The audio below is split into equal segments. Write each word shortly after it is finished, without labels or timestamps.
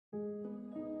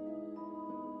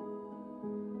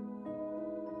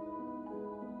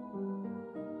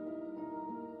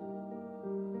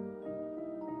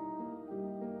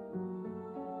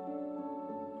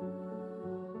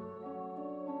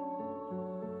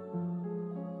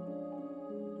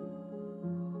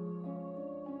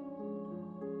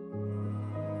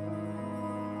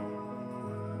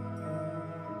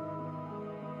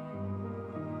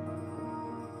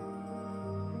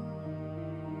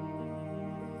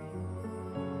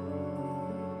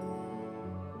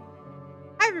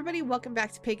everybody, welcome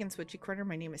back to Pagan's Witchy Corner.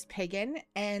 My name is Pagan,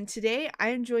 and today I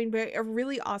am joined by a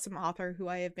really awesome author who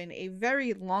I have been a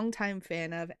very long time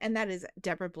fan of, and that is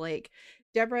Deborah Blake.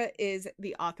 Deborah is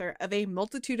the author of a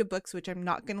multitude of books, which I'm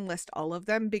not going to list all of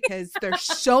them because there's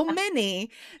so many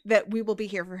that we will be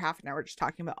here for half an hour just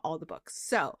talking about all the books.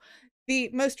 So the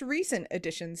most recent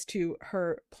additions to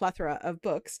her plethora of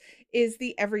books is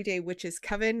the Everyday Witches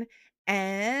Coven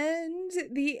and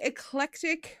the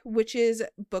Eclectic Witches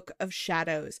Book of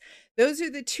Shadows. Those are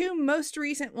the two most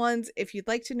recent ones. If you'd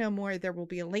like to know more, there will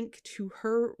be a link to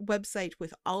her website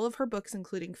with all of her books,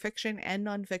 including fiction and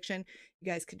nonfiction.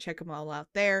 You guys can check them all out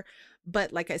there.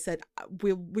 But like I said,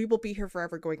 we will be here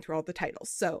forever going through all the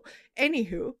titles. So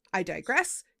anywho, I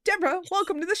digress. Deborah,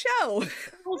 welcome to the show.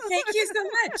 Well, thank you so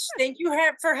much. Thank you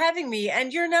for having me.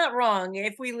 And you're not wrong.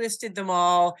 If we listed them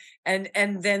all and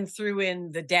then threw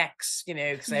in the decks,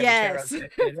 because I have Yes. a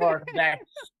tarot deck, deck.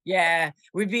 Yeah,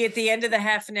 we'd be at the end of the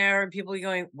half an hour and people are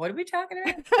going, what are we talking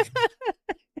about?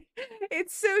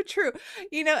 It's so true.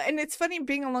 And it's funny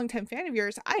being a longtime fan of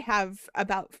yours. I have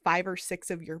about 5 or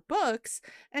 6 of your books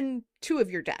and 2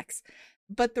 of your decks.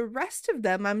 But the rest of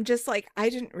them, I'm just like, I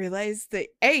didn't realize that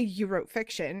A, you wrote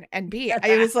fiction, and B,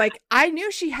 I was like, I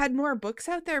knew she had more books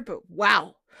out there, but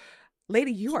wow,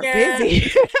 lady, you are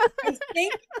busy. I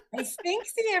think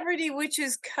the Everyday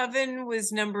Witches Coven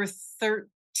was number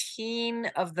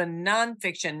 13 of the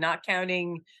nonfiction, not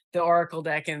counting the Oracle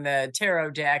deck and the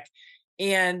Tarot deck.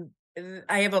 And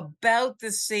I have about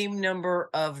the same number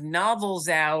of novels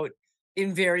out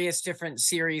in various different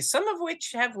series, some of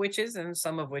which have witches and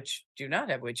some of which do not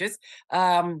have witches.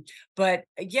 But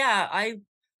yeah,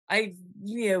 I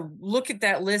look at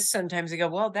that list sometimes and go,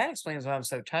 well, that explains why I'm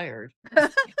so tired.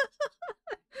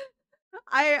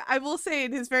 I will say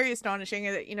it is very astonishing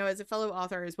that, as a fellow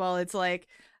author as well, it's like,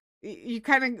 you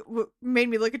kind of made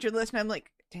me look at your list and I'm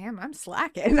like, damn, I'm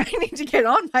slacking. I need to get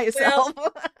on myself.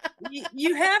 Well,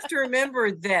 you have to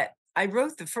remember that I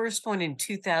wrote the first one in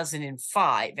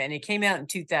 2005 and it came out in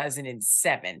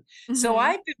 2007. Mm-hmm. So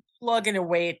I've been plugging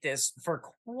away at this for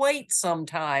quite some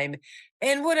time.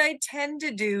 And what I tend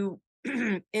to do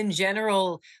in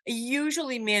general, I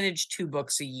usually manage 2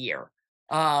 books a year.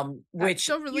 Which That's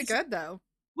still really good though.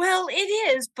 Well,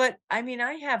 it is, but I mean,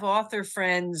 I have author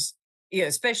friends,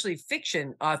 especially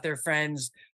fiction author friends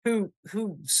who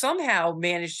somehow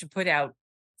managed to put out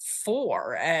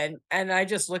 4. And I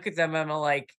just look at them and I'm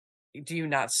like, do you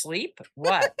not sleep?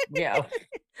 What?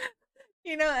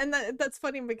 And that's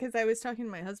funny because I was talking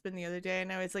to my husband the other day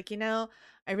and I was like, I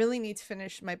really need to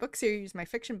finish my book series, my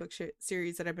fiction book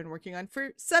series that I've been working on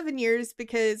for 7 years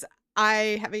because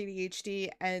I have ADHD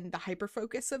and the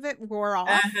hyperfocus of it wore off.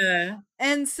 Uh-huh.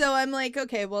 And so I'm like,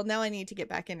 okay, well, now I need to get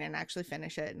back in and actually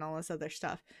finish it and all this other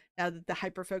stuff. Now that the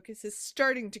hyperfocus is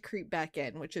starting to creep back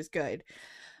in, which is good.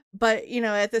 But,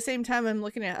 at the same time, I'm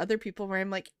looking at other people where I'm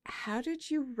like, how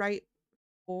did you write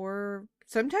 4,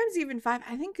 sometimes even 5?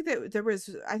 I think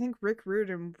that I think Rick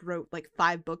Riordan wrote like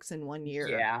 5 books in 1 year.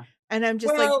 Yeah. And I'm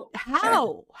just like,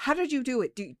 how did you do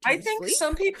it? Do I think sleep?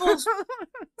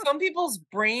 some people's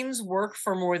brains work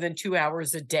for more than 2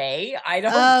 hours a day. I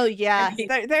don't. Oh yeah. I mean,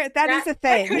 that is a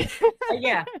thing.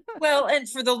 Yeah. Well, and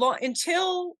for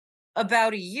until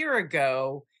about a year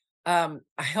ago, I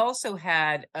also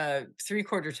had a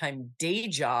 3/4 time day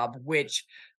job, which,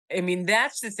 I mean,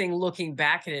 that's the thing looking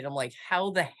back at it. I'm like,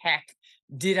 how the heck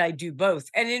did I do both?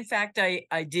 And in fact,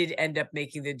 I did end up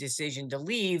making the decision to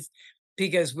leave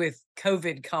because with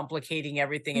COVID complicating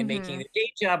everything and making the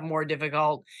day job more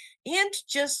difficult and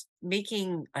just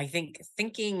making, I think,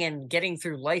 thinking and getting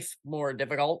through life more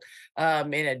difficult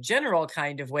in a general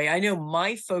kind of way. I know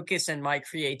my focus and my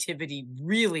creativity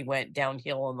really went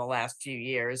downhill in the last few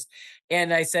years.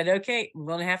 And I said, okay, I'm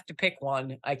going to have to pick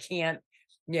one. I can't,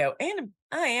 and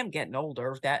I am getting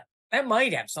older. That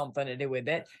might have something to do with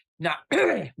it. Not,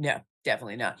 no,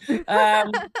 definitely not.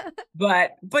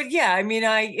 But yeah, I mean,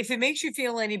 if it makes you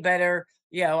feel any better,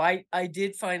 I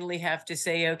did finally have to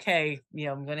say, okay,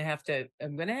 I'm going to have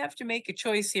to make a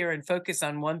choice here and focus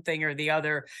on one thing or the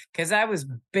other, because I was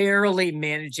barely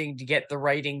managing to get the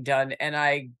writing done. And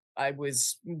I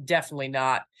was definitely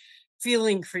not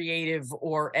feeling creative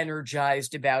or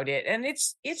energized about it. And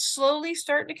it's slowly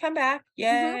starting to come back.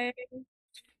 Yay. Mm-hmm.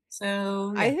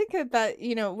 So yeah. I think that,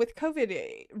 with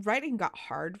COVID, writing got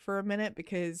hard for a minute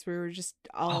because we were just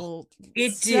all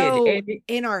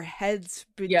in our heads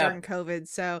during COVID.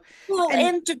 So, well,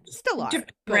 and still are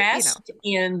depressed,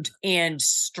 but, and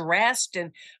stressed.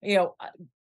 And,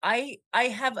 I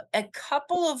have a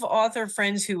couple of author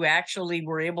friends who actually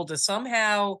were able to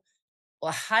somehow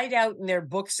hide out in their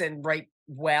books and write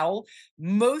well.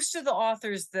 Most of the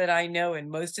authors that I know and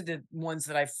most of the ones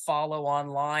that I follow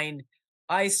online,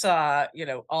 I saw,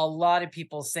 a lot of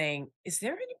people saying, "Is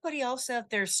there anybody else out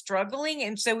there struggling?"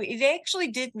 And so it actually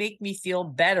did make me feel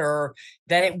better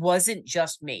that it wasn't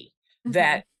just me.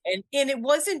 Mhm. And it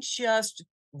wasn't just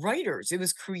writers, it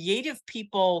was creative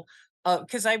people.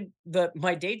 Because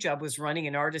my day job was running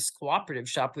an artist cooperative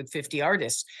shop with 50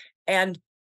 artists, and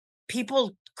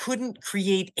people couldn't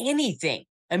create anything.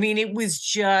 I mean, it was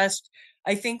just,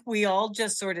 I think we all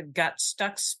just sort of got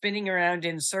stuck spinning around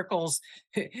in circles,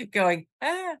 going, for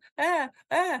a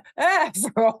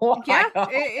Yeah, while.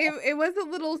 it was a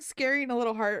little scary and a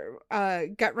little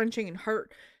gut-wrenching and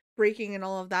heartbreaking and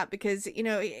all of that because,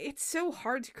 it's so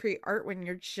hard to create art when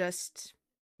you're just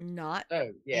not Oh,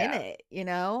 in yeah. it, you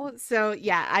know? So,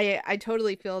 yeah, I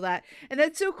totally feel that. And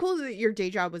that's so cool that your day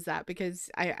job was that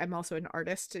because I'm also an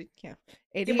artist, Yeah,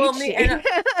 well, ADHD.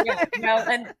 yeah, well,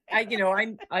 and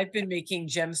I've been making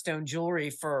gemstone jewelry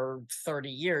for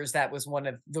 30 years. That was one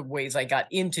of the ways I got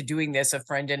into doing this. A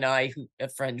friend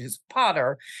who's a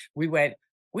potter, we went,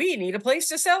 we need a place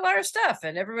to sell our stuff.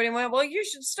 And everybody went, well, you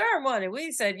should start one. And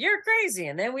we said, you're crazy.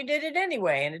 And then we did it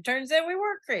anyway. And it turns out we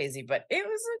were crazy, but it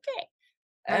was okay.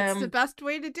 That's the best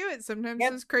way to do it. Sometimes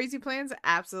Yep. those crazy plans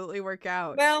absolutely work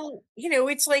out. Well,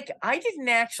 it's like I didn't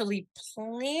actually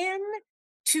plan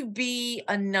to be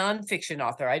a nonfiction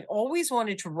author. I'd always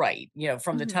wanted to write,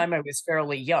 from the Mhm. time I was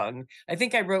fairly young. I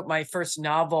think I wrote my first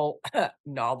novel,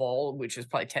 which was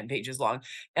probably 10 pages long,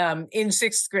 in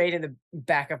sixth grade in the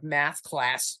back of math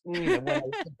class, when I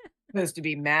was supposed to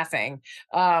be mathing,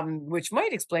 which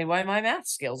might explain why my math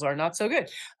skills are not so good.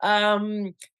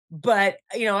 But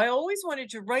I always wanted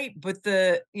to write, but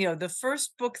the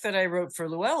first book that I wrote for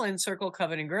Llewellyn, Circle,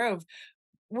 Coven and Grove,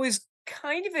 was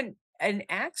kind of an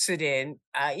accident.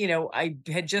 I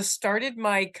had just started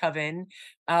my coven,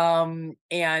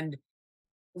 and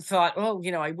thought, oh,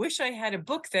 I wish I had a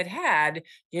book that had,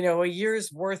 a year's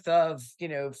worth of,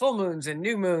 full moons and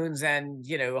new moons and,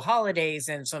 holidays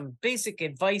and some basic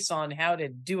advice on how to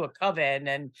do a coven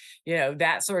and,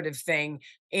 that sort of thing.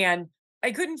 And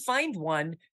I couldn't find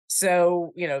one.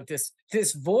 So,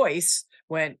 this voice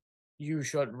went, you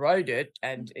should write it.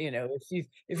 And,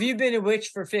 if you've been a witch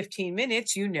for 15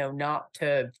 minutes, not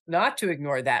to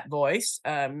ignore that voice.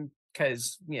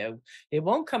 Because it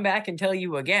won't come back and tell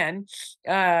you again.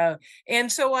 Uh,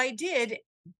 and so I did,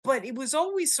 but it was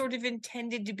always sort of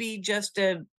intended to be just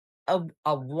a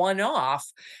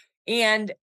one-off.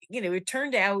 And it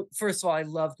turned out, first of all, I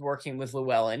loved working with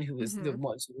Llewellyn, who was the Mhm.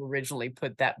 ones who originally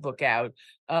put that book out.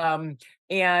 Um,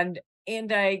 and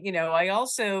I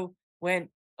also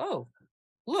went, oh,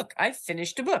 look, I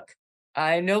finished a book.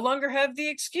 I no longer have the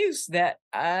excuse that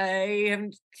I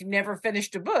have never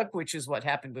finished a book, which is what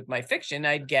happened with my fiction.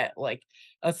 I'd get like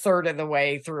a third of the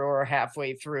way through or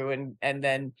halfway through and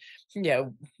then,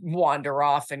 wander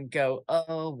off and go,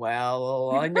 oh,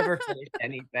 well, I never finished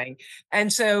anything.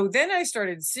 And so then I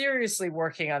started seriously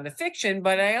working on the fiction,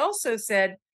 but I also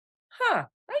said, I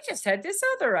just had this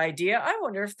other idea. I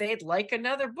wonder if they'd like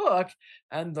another book.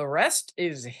 And the rest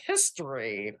is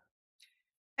history.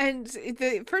 And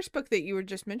the first book that you were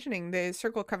just mentioning, the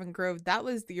Circle Coven Grove, that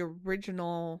was the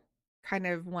original kind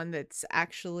of one that's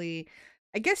actually,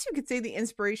 I guess you could say, the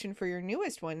inspiration for your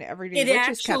newest one, Everyday It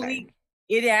Witches actually Coven.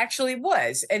 it actually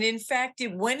was, and in fact,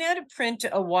 it went out of print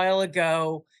a while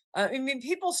ago. I mean,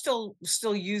 people still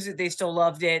use it, they still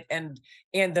loved it, and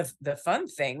the fun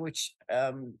thing, which,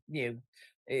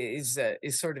 is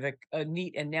sort of a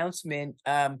neat announcement,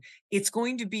 it's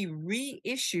going to be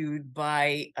reissued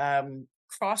by,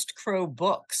 Crossed Crow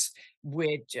Books,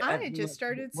 which, I just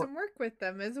started some work with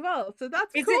them as well, so that's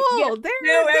is it? Yeah. cool. No,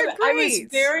 They're I was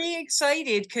great. very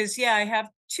excited because, yeah, I have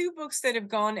 2 books that have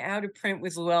gone out of print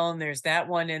with Llewellyn. There's that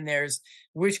one, and there's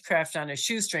Witchcraft on a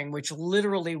Shoestring, which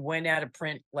literally went out of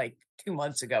print like 2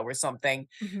 months ago or something.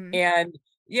 Mhm. And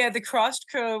yeah, the Crossed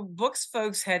Crow Books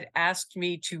folks had asked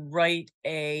me to write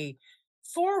a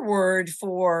foreword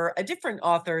for a different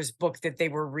author's book that they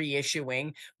were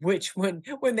reissuing, which when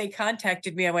they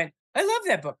contacted me, I went, I love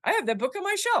that book. I have that book on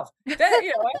my shelf. I have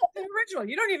the original.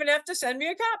 You don't even have to send me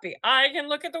a copy. I can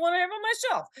look at the one I have on my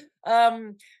shelf.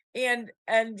 And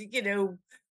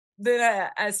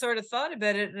then I sort of thought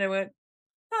about it and I went,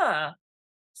 huh.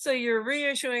 So you're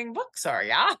reissuing books, are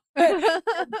ya?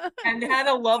 And had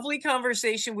a lovely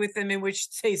conversation with them in which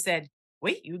they said,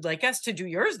 wait, you'd like us to do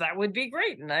yours? That would be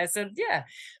great. And I said, yeah.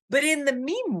 But in the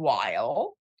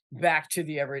meanwhile, back to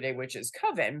the Everyday Witches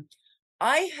Coven,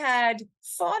 I had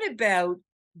thought about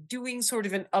doing sort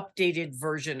of an updated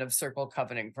version of Circle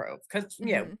Covenant Grove because,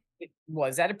 Mhm. it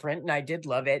was out of print and I did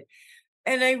love it.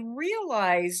 And I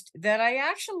realized that I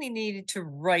actually needed to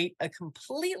write a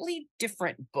completely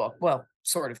different book. Well,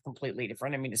 sort of completely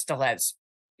different. I mean, it still has,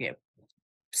 you know,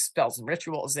 spells and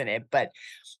rituals in it, but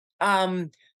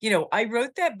I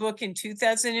wrote that book in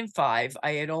 2005.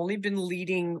 I had only been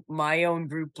leading my own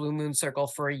group, Blue Moon Circle,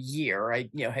 for a year. I,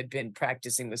 had been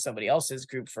practicing with somebody else's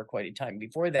group for quite a time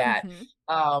before that.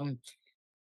 Mm-hmm. Um,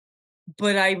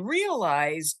 but I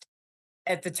realized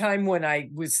at the time when I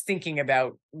was thinking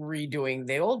about redoing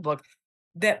the old book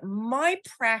that my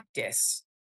practice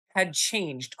had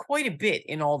changed quite a bit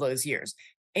in all those years.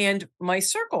 And my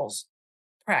circles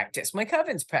practice, my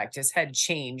covens practice had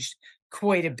changed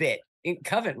quite a bit.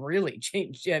 Coven really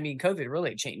changed. I mean, COVID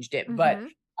really changed it. Mm-hmm.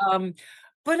 Um,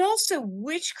 but also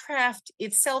witchcraft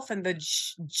itself and the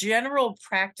general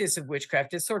practice of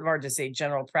witchcraft. It's sort of hard to say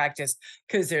general practice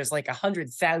because there's like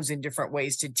 100,000 different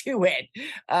ways to do it.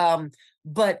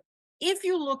 But if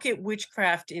you look at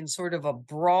witchcraft in sort of a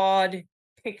broad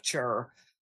picture,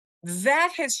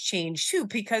 that has changed too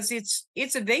because it's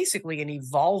basically an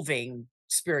evolving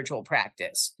spiritual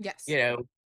practice. Yes. You know,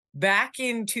 back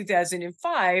in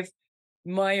 2005,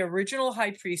 my original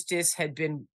high priestess had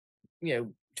been,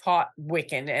 taught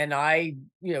Wiccan, and I,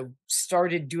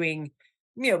 started doing,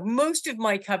 most of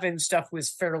my coven stuff was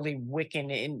fairly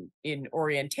Wiccan in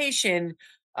orientation.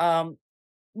 Um,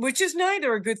 which is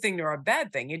neither a good thing nor a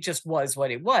bad thing. It just was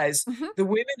what it was. Mm-hmm. The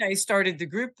women I started the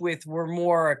group with were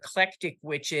more eclectic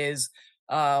witches,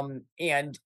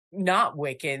 and not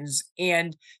Wiccans.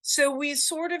 And so we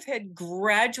sort of had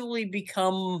gradually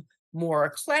become more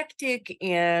eclectic,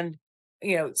 and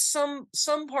some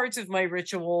parts of my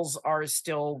rituals are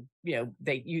still,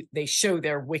 they show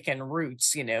their Wiccan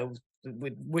roots,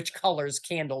 with which colors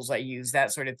candles I use,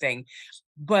 that sort of thing.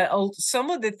 But some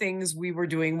of the things we were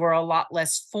doing were a lot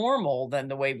less formal than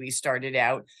the way we started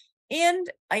out. And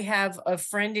I have a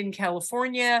friend in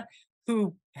California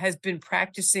who has been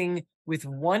practicing with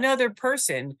one other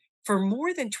person for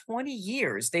more than 20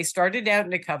 years. They started out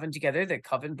in a coven together. The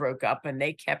coven broke up and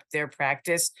they kept their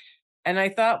practice. And I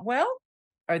thought, well,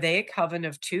 are they a coven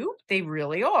of two? They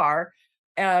really are.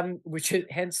 Which is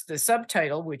hence the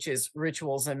subtitle, which is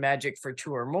Rituals and Magic for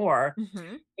Two or More.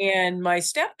 Mm-hmm. And my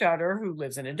stepdaughter, who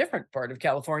lives in a different part of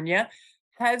California,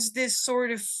 has this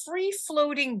sort of free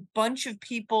floating bunch of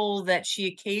people that she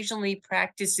occasionally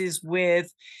practices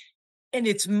with. And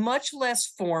it's much less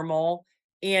formal.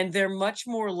 And they're much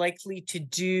more likely to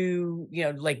do,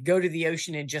 like go to the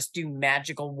ocean and just do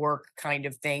magical work kind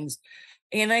of things.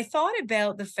 And I thought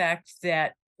about the fact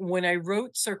that when I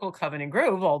wrote Circle Coven and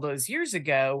Grove all those years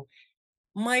ago,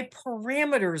 my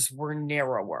parameters were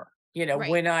narrower, Right.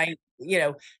 when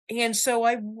and so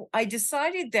I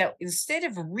decided that instead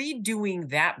of redoing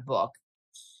that book,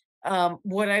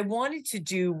 what I wanted to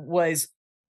do was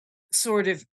sort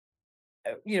of,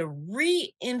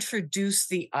 reintroduce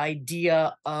the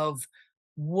idea of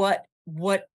what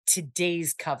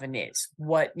today's coven is,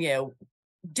 what,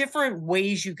 different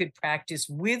ways you could practice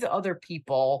with other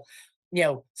people,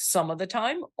 some of the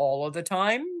time, all of the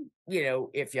time,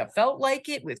 if you felt like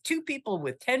it, with two people,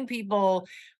 with 10 people.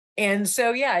 And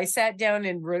so, yeah, I sat down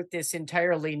and wrote this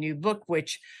entirely new book,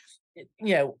 which,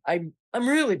 I'm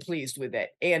really pleased with it.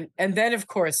 And then, of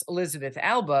course, Elizabeth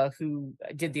Alba, who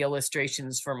did the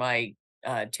illustrations for my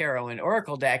tarot and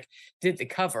oracle deck, did the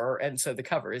cover. And so the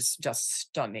cover is just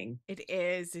stunning. It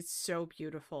is. It's so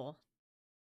beautiful.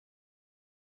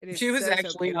 It is She was so, so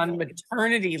actually on beautiful.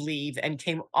 maternity leave and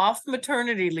came off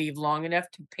maternity leave long enough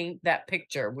to paint that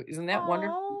picture. Isn't that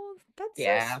wonderful? Oh, that's so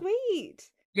Yeah. sweet.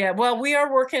 Yeah. Well, we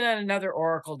are working on another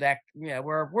Oracle deck. Yeah,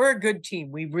 we're a good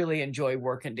team. We really enjoy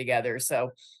working together.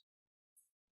 So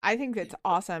I think that's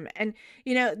awesome. And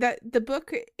that the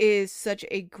book is such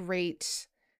a great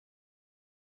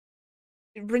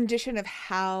rendition of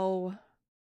how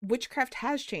witchcraft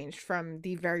has changed from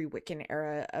the very Wiccan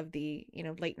era of the,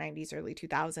 late 90s, early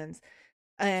 2000s,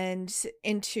 and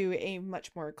into a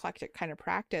much more eclectic kind of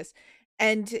practice.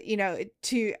 And,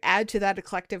 to add to that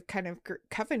eclectic kind of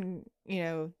coven,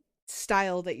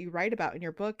 style that you write about in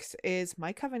your books, is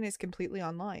my coven is completely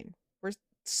online. We're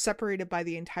separated by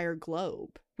the entire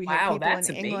globe. We have wow, people in that's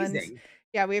England. amazing.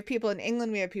 Yeah, we have people in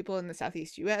England. We have people in the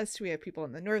Southeast US. We have people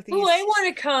in the Oh, I Northeast.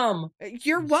 want to come.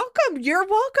 You're welcome. You're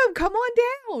welcome. Come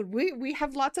on down. We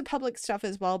have lots of public stuff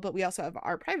as well, but we also have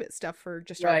our private stuff for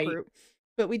just our Right. group.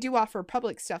 But we do offer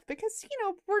public stuff because,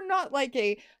 we're not like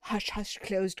a hush hush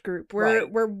closed group. Right.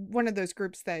 We're one of those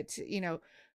groups that,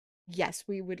 yes,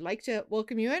 we would like to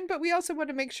welcome you in, but we also want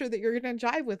to make sure that you're going to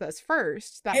jive with us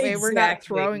first. That way we're not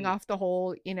throwing Exactly. off the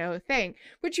whole, thing,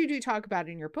 which you do talk about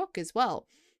in your book as well.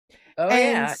 Oh,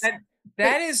 And yeah.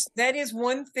 But that is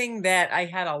one thing that I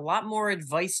had a lot more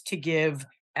advice to give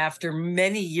after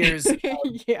many years of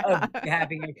yeah.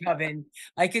 having a coven.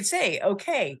 I could say,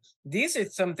 okay, these are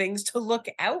some things to look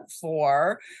out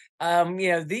for.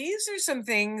 These are some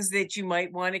things that you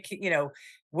might want to,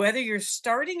 whether you're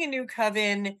starting a new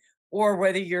coven or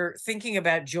whether you're thinking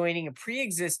about joining a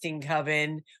pre-existing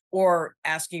coven or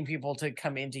asking people to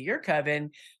come into your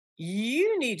coven,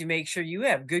 you need to make sure you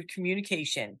have good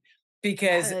communication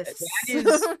because that Yes.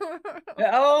 is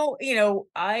oh,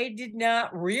 I did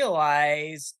not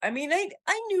realize. I mean, I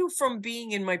knew from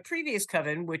being in my previous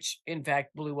coven, which in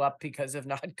fact blew up because of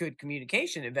not good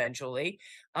communication eventually,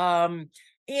 and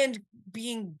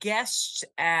being guests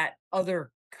at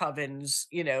other covens,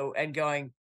 and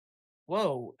going,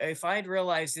 whoa, if I'd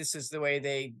realized this is the way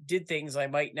they did things, I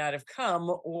might not have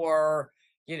come, or,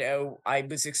 I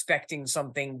was expecting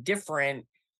something different.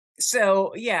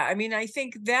 So, yeah, I mean, I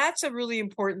think that's a really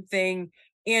important thing.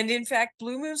 And in fact,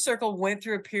 Blue Moon Circle went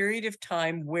through a period of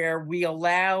time where we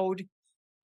allowed,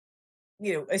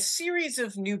 a series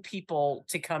of new people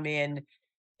to come in.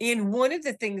 And one of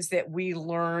the things that we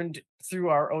learned through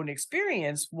our own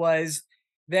experience was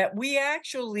that we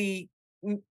actually,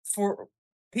 for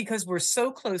because we're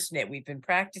so close knit, we've been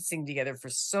practicing together for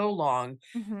so long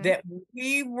Mhm. that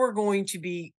we were going to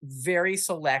be very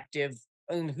selective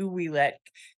on who we let.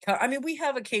 I mean, we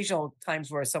have occasional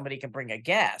times where somebody can bring a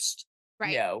guest.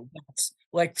 Right. That's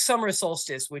like summer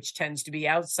solstice, which tends to be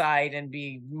outside and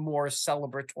be more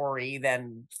celebratory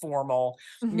than formal.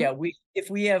 Mhm. We if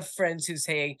we have friends who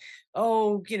say,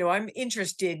 "Oh, I'm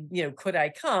interested, could I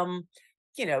come?"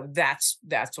 That's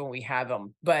when we have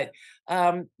them. But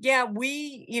yeah,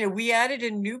 we added a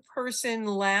new person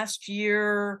last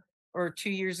year or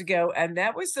 2 years ago, and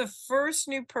that was the first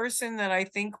new person that I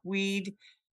think we'd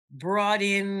brought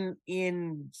in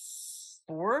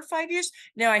 4 or 5 years.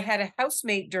 Now I had a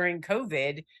housemate during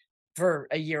COVID for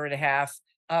a year and a half,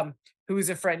 who was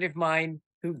a friend of mine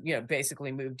who,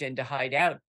 basically moved in to hide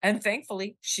out. And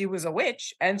thankfully, she was a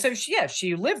witch. And so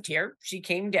she lived here. She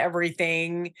came to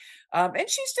everything. And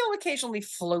she still occasionally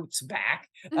floats back.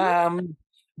 Mhm.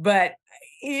 But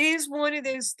it is one of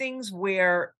those things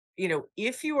where,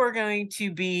 if you are going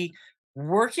to be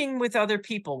working with other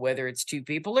people, whether it's 2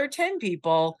 people or 10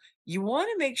 people, you want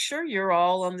to make sure you're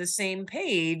all on the same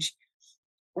page.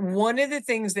 One of the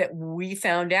things that we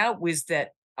found out was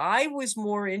that I was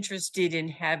more interested in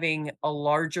having a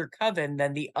larger coven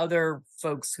than the other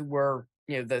folks who were,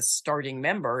 the starting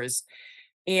members.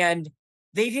 And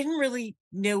they didn't really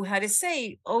know how to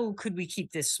say, "Oh, could we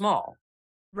keep this small?"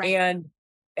 Right. And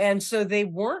and so they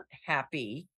weren't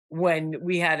happy when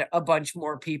we had a bunch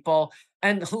more people,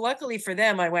 and luckily for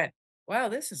them, I went, "Wow,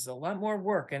 this is a lot more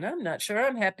work, and I'm not sure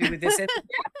I'm happy with this." At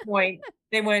that point,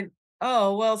 they went,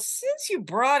 "Oh, well, since you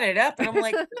brought it up," and I'm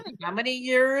like, "Really, how many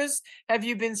years have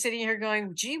you been sitting here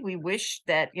going, gee, we wish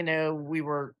that, we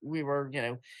were,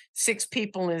 6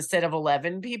 people instead of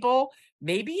 11 people?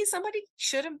 Maybe somebody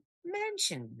should have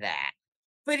mentioned that."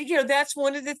 But, that's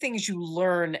one of the things you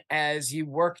learn as you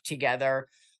work together,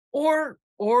 or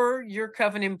your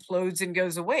coven implodes and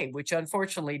goes away, which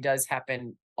unfortunately does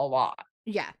happen a lot.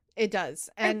 Yeah, it does.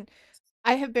 And And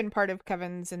I have been part of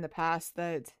covens in the past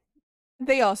that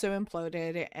they also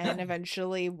imploded and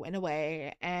eventually went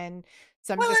away, and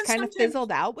some well, just and kind of sometimes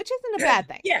fizzled out, which isn't a bad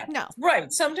thing. yeah, No.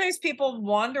 right. Sometimes people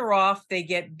wander off, they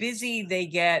get busy, they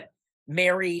get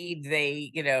married,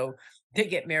 they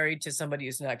get married to somebody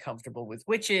who's not comfortable with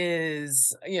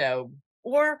witches,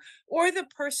 or the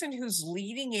person who's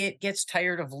leading it gets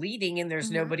tired of leading and there's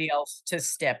Mhm. nobody else to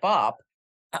step up.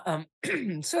 Um,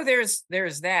 so there's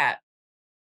that.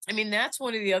 I mean, that's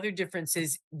one of the other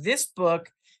differences. This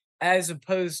book, as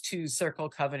opposed to Circle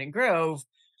Covenant Grove,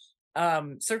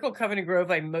 Circle Covenant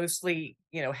Grove, I mostly,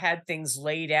 had things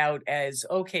laid out as,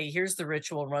 okay, here's the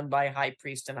ritual run by a high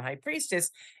priest and a high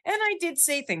priestess. And I did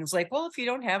say things like, well, if you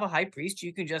don't have a high priest,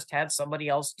 you can just have somebody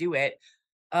else do it.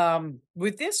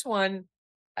 With this one,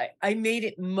 I made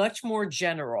it much more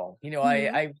general. Mhm.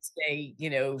 I would say,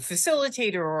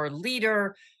 facilitator or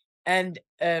leader, and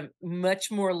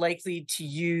much more likely to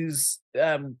use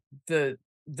the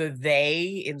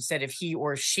they instead of he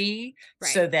or she,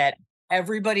 Right. so that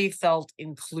everybody felt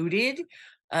included.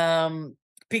 Um,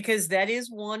 because that is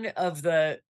one of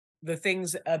the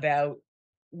things about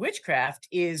witchcraft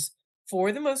is,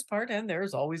 for the most part, and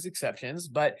there's always exceptions,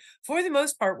 but for the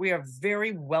most part, we are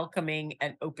very welcoming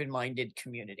and open-minded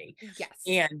community. Yes.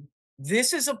 And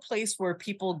this is a place where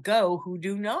people go who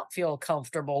do not feel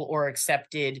comfortable or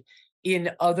accepted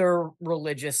in other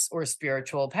religious or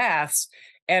spiritual paths.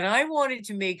 And I wanted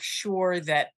to make sure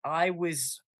that I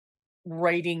was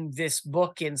writing this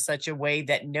book in such a way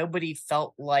that nobody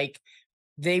felt like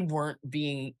they weren't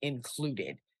being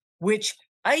included, which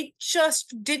I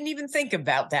just didn't even think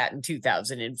about that in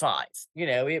 2005.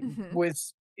 Hmm.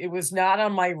 It was not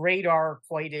on my radar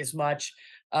quite as much.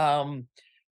 Um,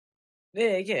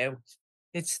 you know,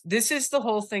 it's this is the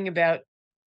whole thing about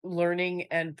learning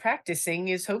and practicing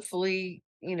is hopefully,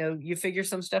 you figure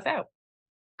some stuff out.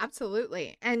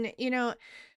 Absolutely. And,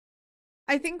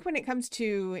 I think when it comes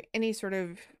to any sort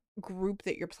of group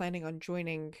that you're planning on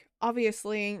joining,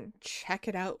 obviously check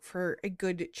it out for a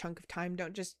good chunk of time.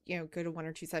 Don't just, go to one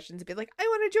or two sessions and be like, I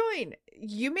want to join.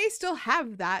 You may still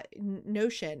have that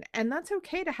notion, and that's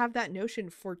okay to have that notion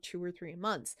for 2 or 3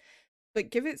 months, but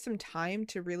give it some time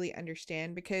to really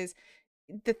understand, because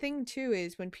the thing too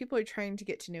is when people are trying to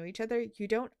get to know each other, you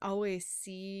don't always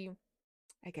see,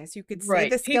 I guess you could say,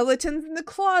 Right. the skeletons in the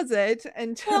closet Well,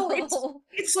 it's until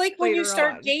it's like when you later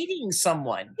start on. dating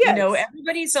someone, Yes.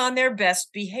 everybody's on their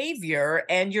best behavior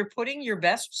and you're putting your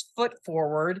best foot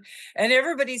forward and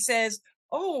everybody says,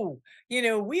 "Oh,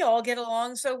 we all get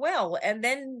along so well." And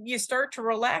then you start to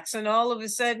relax and all of a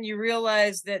sudden you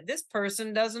realize that this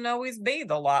person doesn't always bathe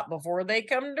a lot before they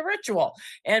come to ritual.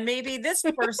 And maybe this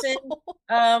person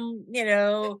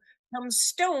comes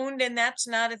stoned and that's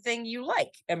not a thing you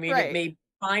like. I mean, it Right. may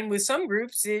fine with some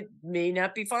groups, it may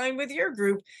not be fine with your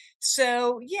group.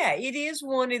 So yeah, it is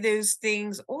one of those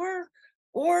things, or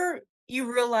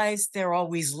you realize they're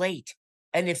always late.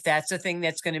 And if that's a thing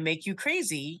that's going to make you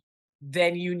crazy,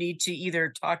 then you need to either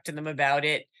talk to them about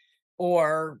it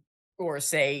or or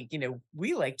say,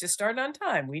 we like to start on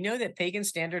time. We know that pagan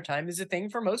standard time is a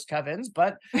thing for most covens,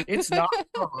 but it's not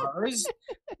for ours.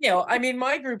 I mean,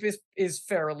 my group is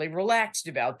fairly relaxed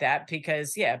about that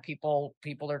because yeah, people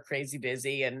are crazy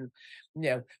busy and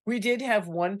we did have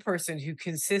one person who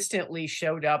consistently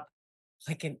showed up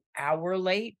like an hour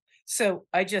late. So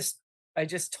I just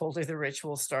told her the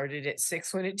ritual started at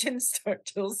 6 when it didn't start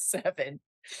till 7.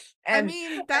 I And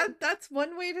mean, that's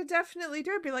one way to definitely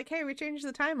do it. Be like, "Hey, we changed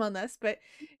the time on this," but,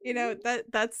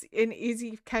 that's an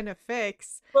easy kind of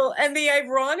fix. well, and the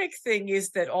ironic thing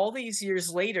is that all these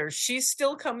years later, she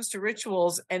still comes to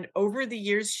rituals, and over the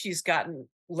years, she's gotten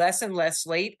less and less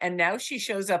late, and now she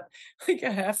shows up like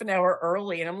a half an hour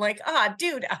early, and I'm like, "Ah,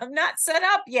 dude, I'm not set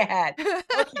up yet.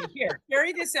 Okay, here,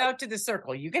 carry this out to the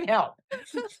circle. You can help."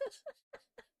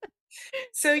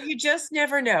 So you just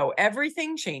never know.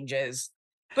 Everything changes.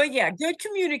 But yeah, good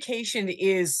communication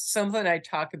is something I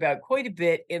talk about quite a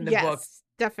bit in the book, Yes,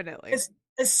 definitely. es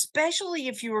especially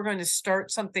if you were gonna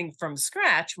start something from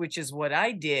scratch, which is what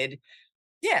I did.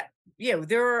 Yeah,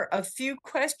 there are a few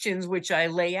questions which I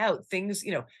lay out, things,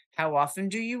 how often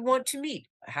do you want to meet?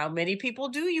 How many people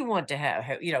do you want to have?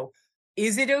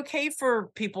 Is it okay for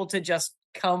people to just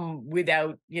come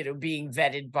without, being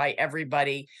vetted by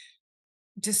everybody?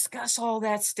 Discuss all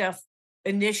that stuff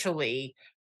initially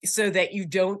so that you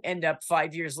don't end up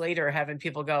 5 years later having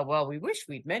people go, "Well, we wish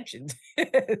we'd mentioned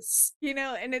this."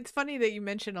 And it's funny that you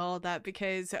mention all of that,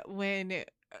 because when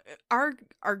our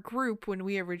group, when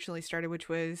we originally started, which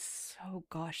was, oh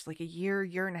gosh, like a year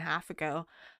and a half ago,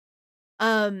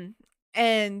 um,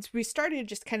 and we started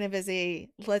just kind of as a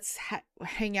let's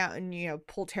hang out and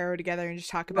pull tarot together and just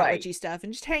talk about Right. witchy stuff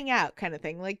and just hang out kind of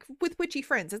thing, like with witchy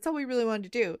friends. That's all we really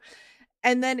wanted to do.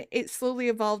 And then it slowly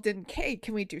evolved in, okay,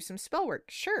 can we do some spell work?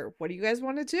 Sure. What do you guys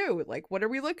want to do? Like, what are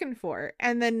we looking for?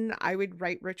 And then I would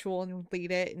write ritual and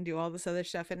lead it and do all this other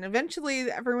stuff. And eventually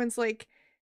everyone's like,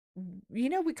 we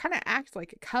kind of act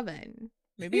like a coven.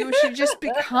 Maybe we should just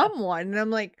become one. And I'm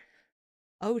like,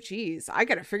 oh, geez, I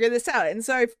got to figure this out. And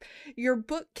so your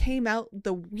book came out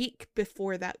the week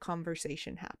before that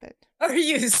conversation happened. Are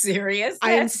you serious?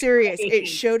 I am That's serious. It great.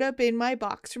 showed up in my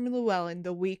box from Llewellyn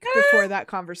the week before that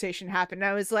conversation happened.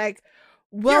 I was like,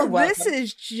 well, You're this welcome.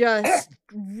 is just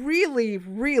really,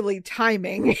 really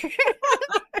timing.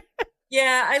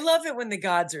 Yeah, I love it when the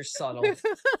gods are subtle.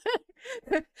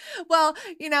 Well,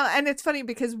 and it's funny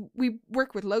because we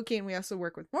work with Loki and we also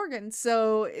work with Morgan.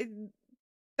 So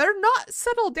they're not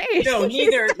subtle days. No,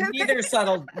 neither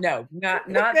subtle. No, not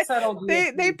they, subtle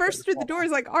they deities burst through the themselves.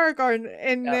 doors like Aragorn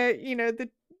in Yep.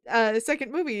 the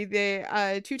second movie,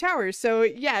 the Two Towers. So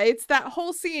yeah, it's that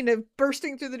whole scene of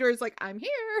bursting through the doors like, I'm here,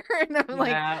 and I'm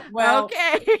like, Yeah. Well,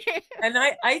 okay. and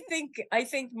I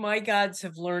think my gods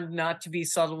have learned not to be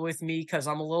subtle with me because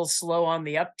I'm a little slow on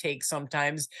the uptake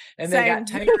sometimes, and they got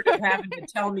Same. tired of having to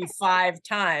tell me 5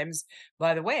 times.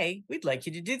 By the way, we'd like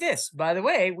you to do this. By the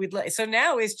way, we'd like. So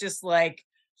now it's just like,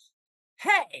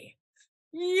 hey,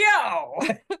 yo,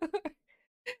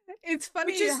 It's which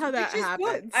funny is how which that is good.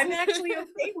 happens. I'm actually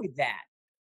okay with that.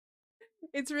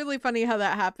 It's really funny how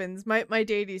that happens. My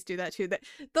deities do that too. That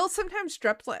they'll sometimes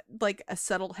drop like a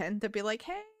subtle hint to be like,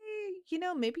 "Hey,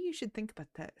 maybe you should think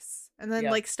about this." And then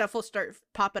Yeah. like stuff will start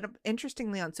popping up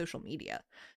interestingly on social media.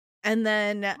 And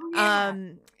then Oh, yeah.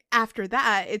 after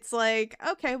that, it's like,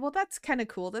 "Okay, well that's kind of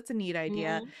cool. That's a neat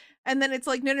idea." Mhm. And then it's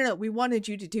like, "No, no, no, we wanted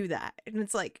you to do that." And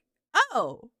it's like,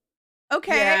 "Oh,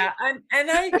 okay." Yeah, I'm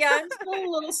still a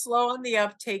little slow on the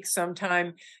uptake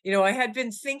sometime. I had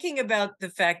been thinking about the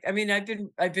fact, I mean,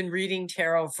 I've been reading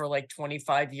tarot for like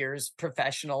 25 years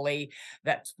professionally.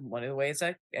 That's one of the ways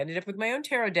I ended up with my own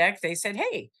tarot deck. They said,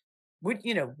 "Hey, would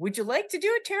you like to do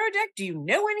a tarot deck? Do you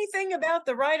know anything about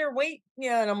the Rider Waite?"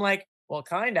 Yeah, and I'm like, "Well,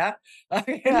 kinda." I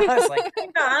was like,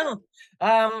 "Kinda, I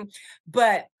don't."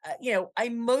 But I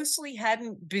mostly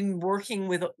hadn't been working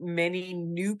with many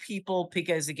new people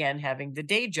because, again, having the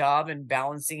day job and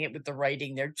balancing it with the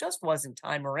writing, there just wasn't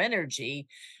time or energy.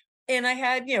 And I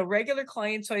had, regular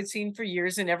clients who I'd seen for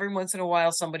years, and every once in a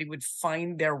while somebody would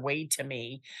find their way to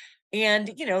me.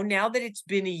 And, now that it's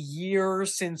been a year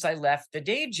since I left the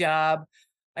day job,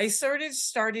 I sort of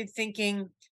started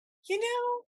thinking, you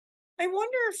know, I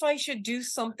wonder if I should do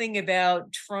something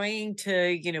about trying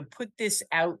to, put this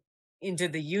out into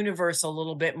the universe a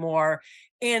little bit more.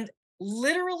 And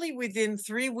literally within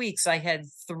 3 weeks, I had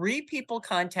three people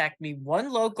contact me,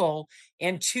 one local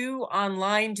and two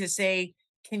online, to say,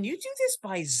 "Can you do this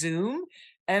by Zoom?"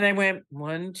 And I went,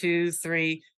 one, two,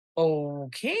 three.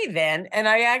 Okay, then. And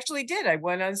I actually did. I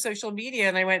went on social media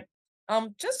and I went,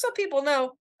 just so people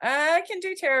know, I can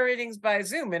do tarot readings by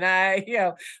Zoom. And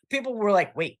people were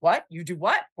like, "Wait, what? You do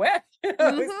what? What?"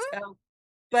 Mhm. So,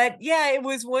 but yeah, it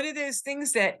was one of those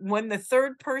things that when the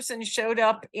third person showed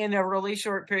up in a really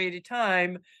short period of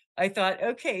time, I thought,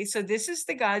 okay, so this is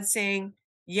the God saying,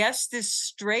 "Yes, this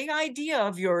stray idea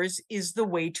of yours is the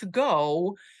way to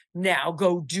go. Now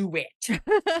go do it."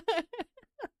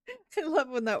 I love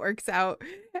when that works out.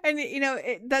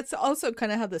 And that's also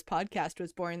kind of how this podcast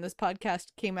was born. This podcast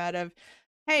came out of,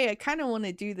 "Hey, I kind of want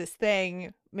to do this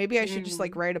thing. Maybe I should just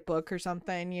like Mhm. write a book or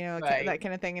something, Right. that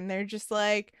kind of thing." And they're just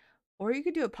like, "Or you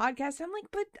could do a podcast." I'm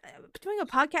like, "But doing a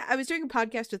podcast, I was doing a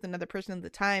podcast with another person at the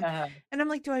time." Uh, And I'm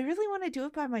like, "Do I really want to do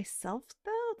it by myself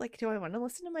though? Like, do I want to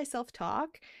listen to myself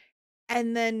talk?"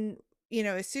 And then,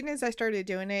 as soon as I started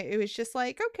doing it, it was just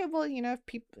like, "Okay, well,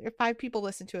 if five people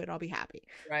listen to it, I'll be happy."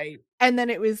 right. And then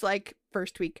it was like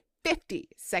first week 50,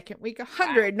 second week Wow.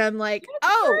 100, and I'm like,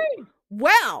 That's "Oh, great.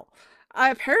 well,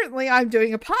 apparently I'm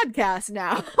doing a podcast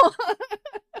now."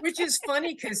 Which is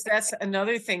funny because that's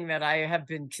another thing that I have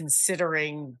been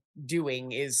considering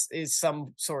doing is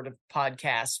some sort of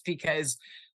podcast, because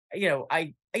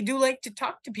I do like to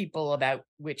talk to people about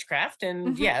witchcraft,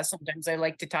 and Mhm. yeah, sometimes I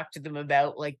like to talk to them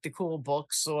about like the cool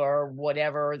books or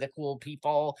whatever, the cool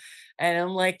people. And I'm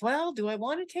like, well, do I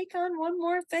want to take on one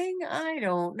more thing? I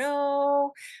don't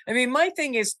know. I mean, my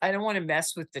thing is I don't want to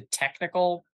mess with the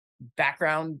technical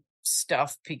background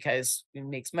stuff because it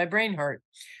makes my brain hurt.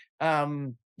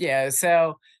 Yeah,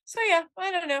 so yeah, I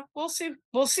don't know. We'll see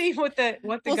what the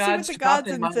We'll see what gods the drop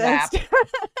gods in my lap. insist.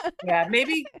 Yeah,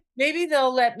 maybe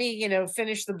they'll let me,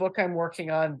 finish the book I'm working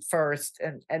on first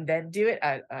and then do it.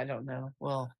 I don't know.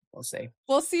 We'll see.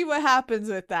 We'll see what happens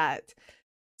with that.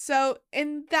 So,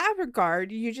 in that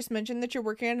regard, you just mentioned that you're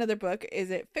working on another book. Is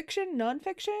it fiction,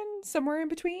 nonfiction, somewhere in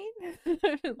between?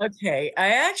 Okay, I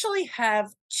actually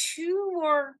have two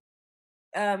more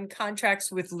contracts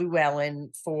with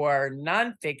Llewellyn for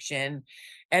nonfiction.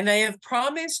 And I have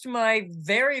promised my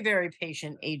very, very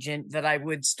patient agent that I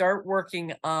would start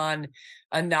working on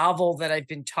a novel that I've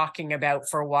been talking about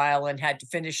for a while and had to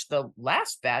finish the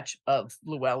last batch of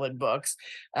Llewellyn books.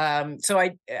 So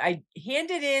I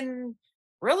handed in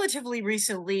relatively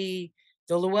recently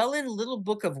the Llewellyn Little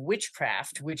Book of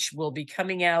Witchcraft, which will be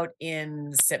coming out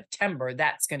in September.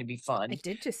 That's going to be I fun.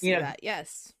 did just You see know, that.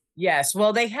 Yes. Yes,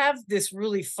 well, they have this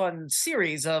really fun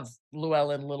series of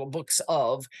Llewellyn Little Books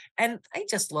of, and I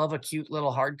just love a cute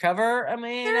little hardcover. I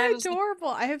mean, I They're was adorable.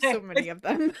 I have so I many of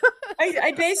them.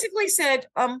 I basically said,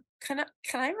 can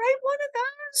I write one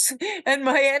of those?" And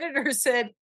my editor said,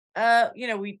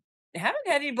 "We haven't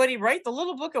had anybody write the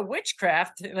Little Book of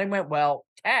Witchcraft." And I went, "Well,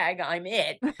 tag, I'm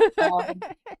it." Um,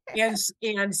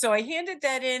 and so I handed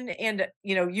that in, and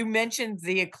you mentioned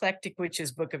the Eclectic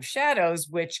Witches Book of Shadows,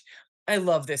 which I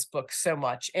love this book so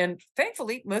much, and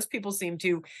thankfully most people seem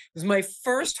to. It was my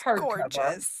first It's hardcover.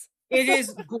 gorgeous. It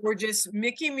is gorgeous.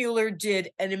 Mickey Mueller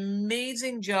did an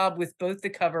amazing job with both the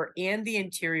cover and the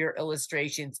interior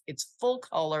illustrations. It's full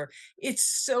color. It's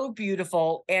so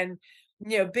beautiful. And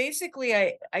basically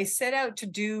I set out to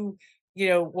do,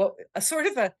 what a sort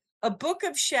of a book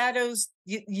of shadows.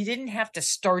 You didn't have to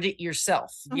start it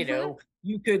yourself, Mhm.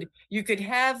 you could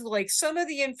have like some of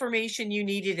the information you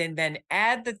needed and then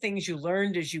add the things you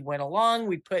learned as you went along.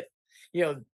 We put, you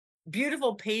know,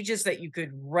 beautiful pages that you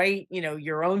could write,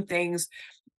 your own things.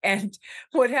 And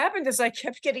what happened is I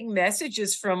kept getting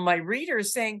messages from my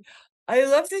readers saying, I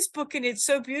love this book and it's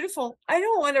so beautiful. I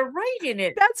don't want to write in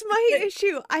it. That's my But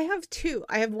issue. I have 2.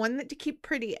 I have one that to keep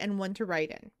pretty and one to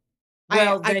write in. I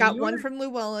well, I then got one you're from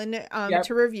Llewellyn, yep,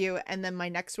 to review, and then my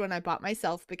next one I bought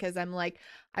myself because I'm like,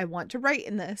 "I want to write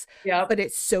in this, yep. but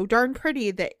it's so darn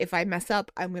pretty that if I mess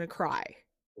up, I'm gonna cry."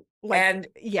 Like, And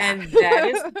yeah. and that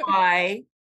is why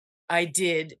I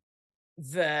did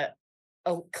the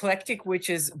Eclectic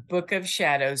Witches Book of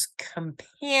Shadows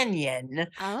companion,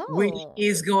 which Oh.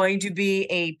 is going to be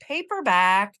a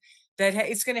paperback that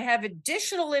it's going to have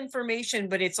additional information,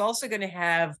 but it's also going to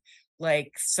have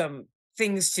like some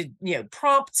things to,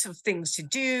 prompts of things to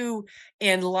do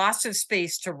and lots of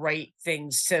space to write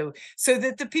things, so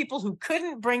that the people who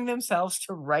couldn't bring themselves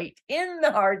to write in the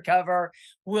hardcover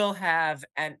will have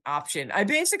an option. I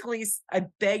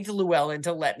begged Llewellyn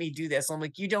to let me do this. I'm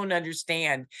like, you don't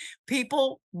understand.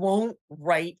 People won't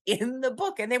write in the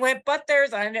book. And they went, but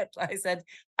there's, I said,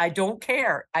 I don't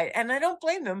care. And I don't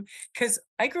blame them because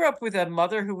I grew up with a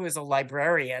mother who was a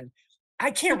librarian. I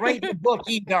can't write in the book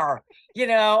either.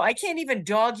 I can't even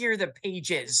dog ear the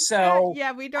pages. So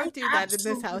Yeah, we I don't do that in this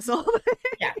absolutely household.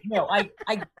 yeah, no, I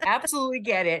absolutely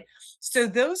get it. So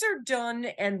those are done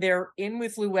and they're in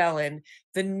with Llewellyn.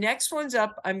 The next one's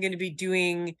up. I'm going to be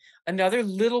doing another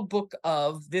little book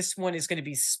of this one is going to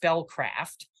be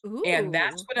Spellcraft. And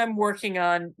that's Ooh. what I'm working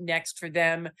on next for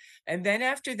them. And then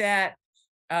after that,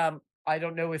 I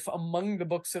don't know if among the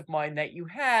books of mine that you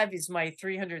have is my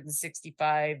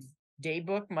 365-day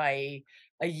book, my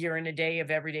A Year and a Day of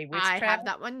Everyday I Witchcraft. have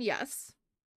that one, yes.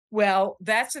 Well,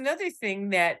 that's another thing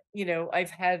that,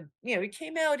 I've had, it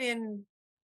came out in,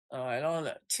 oh, I don't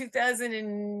know,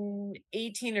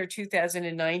 2018 or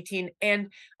 2019.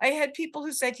 And I had people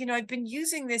who said, I've been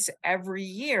using this every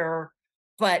year,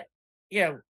 but, you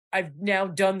know, I've now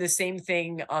done the same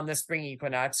thing on the spring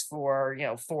equinox for,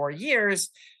 4 years.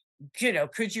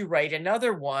 Could you write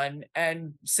another one?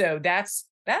 And so that's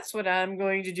what I'm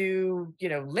going to do,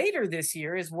 later this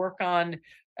year is work on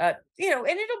and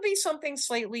it'll be something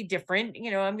slightly different.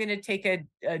 I'm going to take a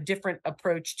different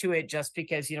approach to it just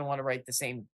because you don't want to write the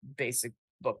same basic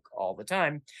book all the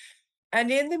time. And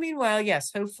in the meanwhile,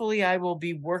 yes, hopefully I will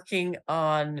be working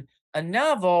on a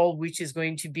novel, which is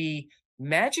going to be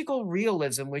magical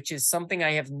realism, which is something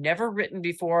I have never written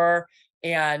before.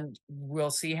 And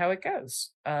we'll see how it goes.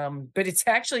 But it's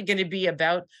actually going to be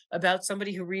about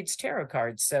somebody who reads tarot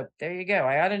cards. So there you go.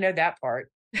 I ought to know that part.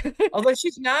 Although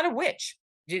she's not a witch.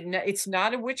 It's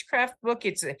not a witchcraft book.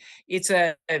 It's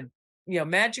a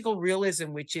magical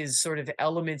realism, which is sort of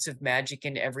elements of magic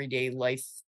in everyday life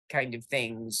kind of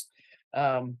things.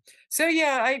 Um, so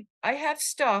yeah, I have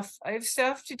stuff. I have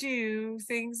stuff to do,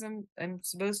 things I'm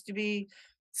supposed to be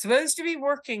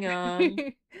working on.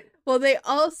 Well, they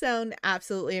all sound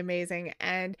absolutely amazing,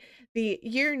 and the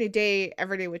Year and a Day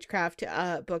Everyday Witchcraft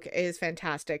book is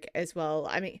fantastic as well.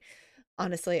 I mean,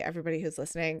 honestly, everybody who's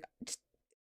listening, just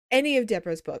any of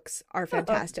Deborah's books are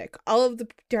fantastic. All of the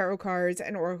tarot cards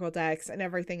and oracle decks and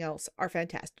everything else are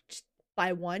fantastic. Just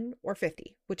buy 1 or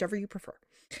 50, whichever you prefer.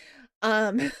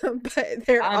 But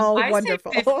they're all I say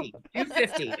wonderful. 50, do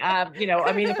 50. I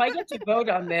mean, if I get to vote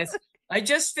on this, I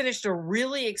just finished a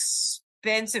really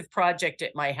expensive project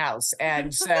at my house.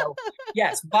 And so,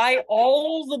 yes, buy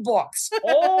all the books,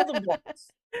 all the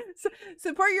books.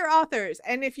 Support your authors.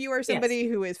 And if you are Yes. somebody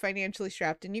who is financially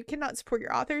strapped and you cannot support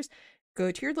your authors, go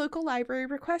to your local library,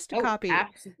 request a Oh, copy. They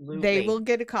absolutely. will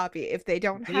get a copy. If they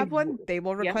don't They, have one, they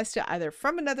will yeah. request it either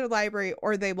from another library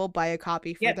or they will buy a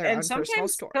copy for Yep, their and own personal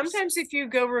sometimes stores. sometimes if you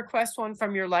go request one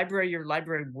from your library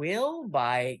will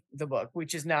buy the book,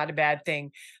 which is not a bad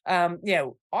thing.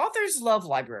 Authors love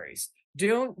libraries.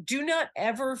 Do not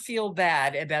ever feel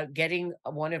bad about getting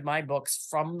one of my books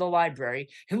from the library,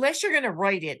 unless you're going to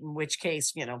write it, in which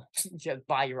case, just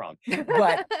buy your own.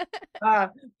 But uh,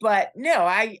 but no,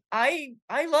 I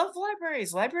love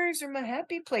libraries. Libraries are my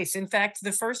happy place. In fact,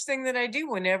 the first thing that I do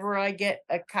whenever I get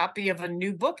a copy of a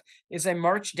new book is I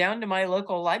march down to my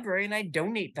local library and I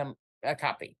donate them a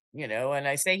copy, and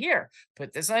I say, here,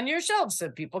 put this on your shelf so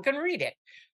people can read it.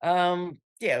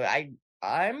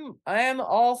 I am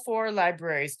all for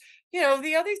libraries.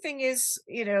 The other thing is,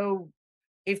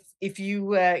 if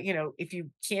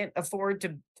you can't afford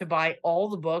to buy all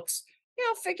the books,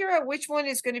 figure out which one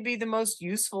is going to be the most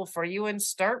useful for you and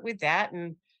start with that,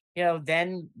 and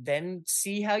then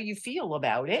see how you feel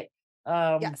about it.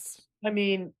 um Yes. I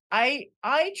mean, I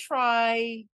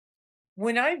try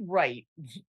when I write,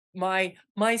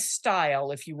 my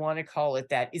style, if you want to call it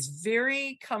that, is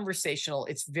very conversational.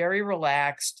 It's very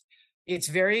relaxed. It's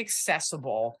very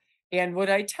accessible. And what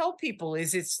I tell people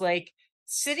is it's like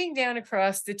sitting down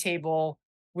across the table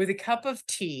with a cup of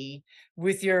tea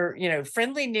with your,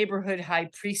 friendly neighborhood high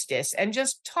priestess and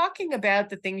just talking about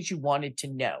the things you wanted to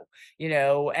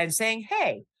know, and saying,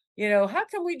 "Hey, how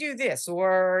can we do this?"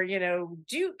 Or, do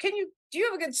you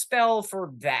have a good spell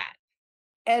for that?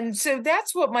 And so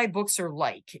that's what my books are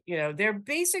like. They're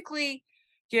basically,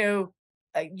 you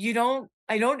know,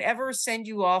 I don't ever send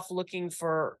you off looking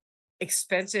for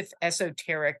expensive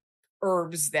esoteric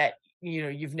herbs that,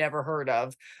 you've never heard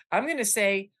of. I'm going to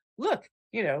say, look,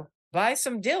 buy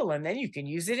some dill and then you can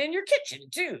use it in your kitchen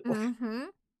too. Mhm.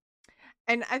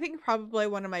 And I think probably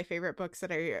one of my favorite books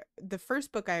the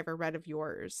first book I ever read of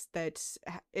yours that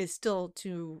is still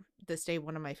to this day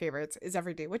one of my favorites is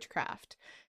Everyday Witchcraft,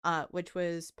 which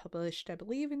was published, I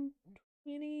believe, in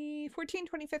 2014,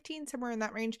 2015, somewhere in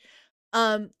that range.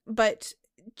 But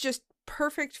just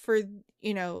perfect for,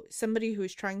 somebody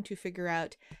who's trying to figure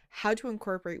out how to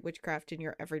incorporate witchcraft in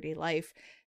your everyday life.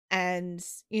 And,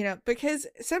 because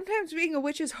sometimes being a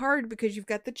witch is hard because you've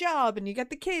got the job and you got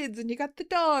the kids and you got the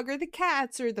dog or the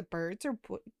cats or the birds or,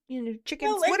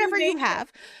 chickens, Well, and whatever you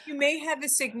have. you may have a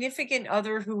significant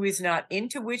other who is not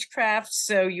into witchcraft,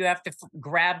 so you have to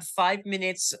grab 5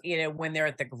 minutes, when they're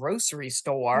at the grocery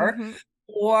store, Mm-hmm.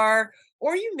 or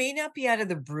you may not be out of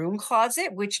the broom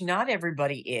closet, which not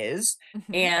everybody is.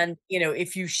 Mm-hmm. And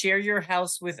if you share your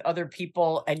house with other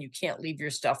people and you can't leave your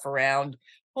stuff around,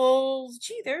 well,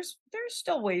 gee, there's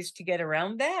still ways to get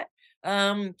around that.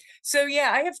 So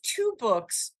yeah, I have two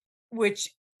books, which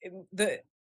the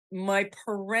my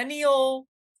perennial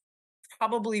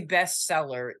probably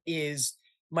bestseller is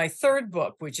my third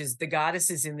book, which is The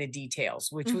Goddesses in the Details,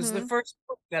 which was the Mm-hmm. first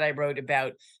book that I wrote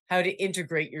about how to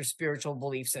integrate your spiritual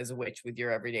beliefs as a witch with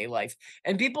your everyday life.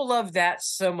 And people loved that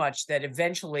so much that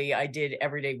eventually I did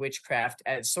Everyday Witchcraft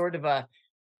as sort of a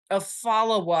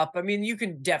follow-up. I mean, you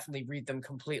can definitely read them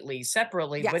completely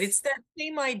separately, but Yes, it's that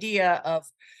same idea of,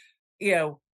 you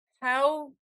know,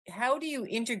 how how do you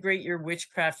integrate your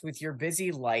witchcraft with your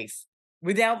busy life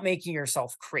without making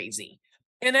yourself crazy?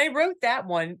 And I wrote that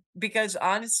one because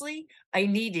honestly, I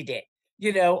needed it.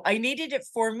 I needed it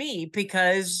for me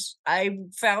because I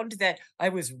found that I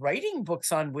was writing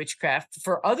books on witchcraft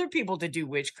for other people to do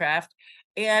witchcraft.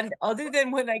 And other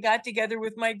than when I got together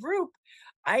with my group,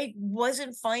 I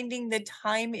wasn't finding the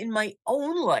time in my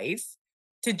own life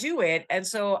to do it. And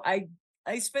so I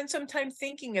spent some time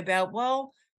thinking about,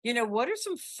 well, what are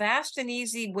some fast and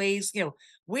easy ways,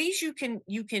 ways you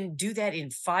can do that in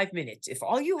 5 minutes. If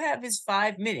all you have is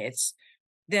 5 minutes,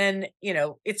 then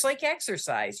it's like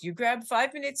exercise. You grab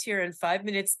 5 minutes here and 5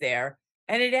 minutes there,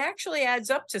 and it actually adds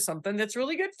up to something that's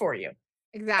really good for you.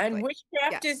 And exactly.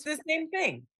 witchcraft is Yes. the same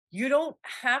thing. You don't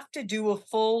have to do a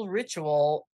full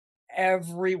ritual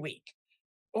every week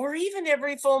or even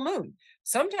every full moon.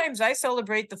 Sometimes I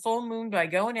celebrate the full moon by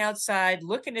going outside,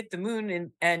 looking at the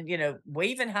moon and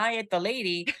waving hi at the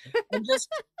lady and just,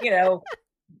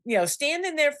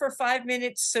 standing there for 5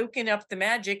 minutes, soaking up the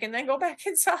magic, and then go back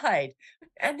inside.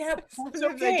 And that's Sometimes I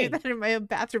do okay. that in my own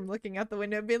bathroom, looking out the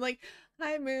window, being like,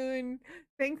 "Hi, moon.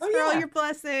 Thanks Oh for all yeah, your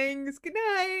blessings. Good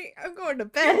night. I'm going to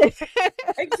bed."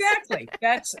 exactly.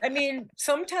 I mean,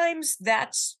 sometimes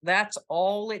that's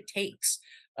all it takes.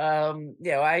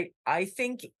 I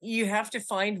think you have to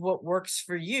find what works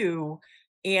for you.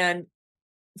 And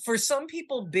for some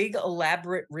people, big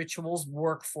elaborate rituals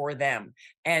work for them,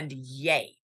 and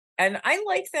yay. And I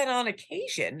like that on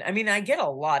occasion. I mean, I get a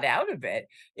lot out of it.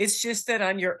 It's just that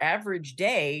on your average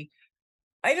day,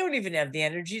 I don't even have the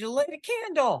energy to light a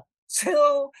candle.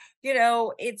 So,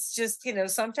 it's just,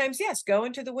 sometimes, yes,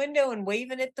 going to the window and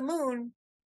waving at the moon.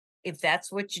 If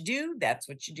that's what you do, that's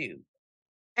what you do.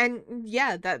 And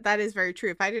yeah, that is very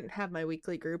true. If I didn't have my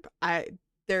weekly group,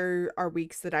 there are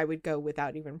weeks that I would go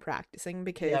without even practicing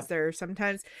because Yep. there are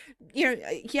sometimes,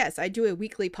 yes, I do a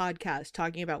weekly podcast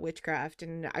talking about witchcraft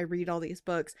and I read all these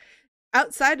books.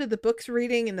 Outside of the books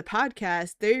reading and the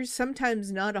podcast, there's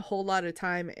sometimes not a whole lot of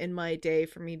time in my day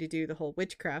for me to do the whole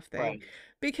witchcraft thing Right.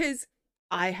 because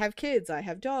I have kids, I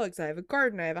have dogs, I have a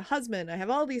garden, I have a husband, I have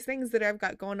all these things that I've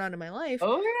got going on in my life.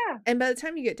 Oh, yeah. And by the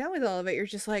time you get done with all of it, you're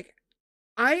just like,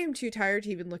 I am too tired to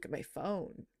even look at my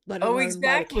phone, let Oh, alone light a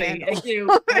exactly.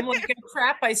 candle. I'm like, "Oh,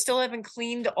 crap, I still haven't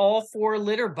cleaned all 4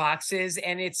 litter boxes,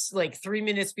 and it's, like, 3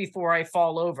 minutes before I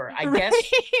fall over. I guess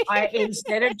I Right?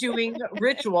 instead of doing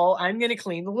ritual, I'm gonna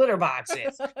clean the litter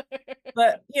boxes."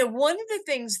 But, one of the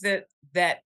things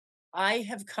that I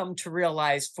have come to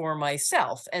realize for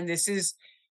myself, and this is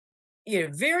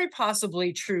very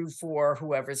possibly true for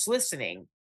whoever's listening,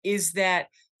 is that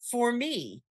for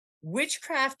me,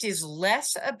 witchcraft is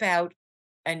less about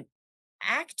an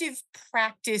active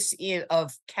practice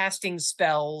of casting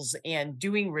spells and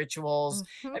doing rituals.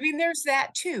 I Mhm. mean, there's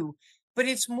that too, but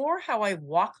it's more how I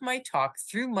walk my talk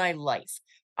through my life.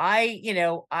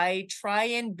 I try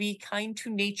and be kind to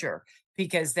nature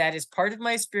because that is part of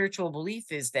my spiritual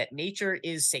belief is that nature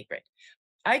is sacred.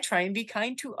 I try and be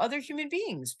kind to other human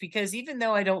beings because even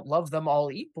though I don't love them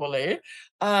all equally,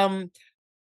 um,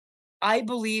 I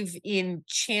believe in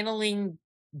channeling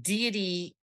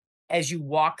deity as you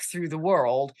walk through the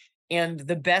world. And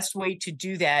the best way to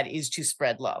do that is to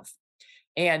spread love.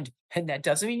 And that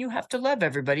doesn't mean you have to love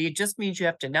everybody. It just means you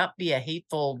have to not be a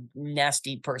hateful,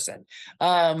 nasty person.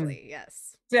 Um, Exactly.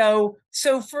 Yes.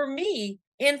 so for me,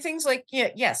 and things like, yeah,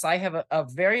 yes, I have a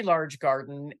very large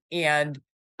garden and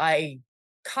I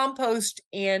compost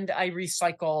and I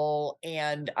recycle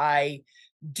and I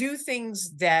do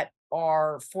things that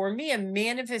are for me a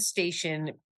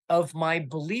manifestation of my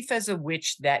belief as a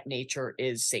witch that nature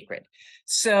is sacred.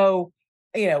 So,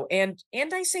 and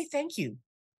I say thank you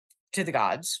to the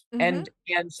gods. Mhm.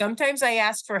 And sometimes I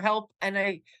ask for help and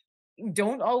I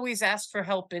don't always ask for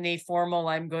help in a formal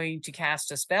I'm going to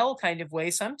cast a spell kind of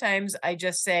way. Sometimes I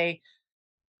just say,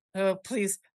 "Oh,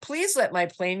 please let my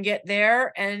plane get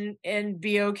there and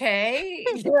be okay."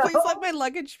 Please let my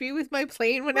luggage be with my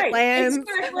plane when it Right, lands.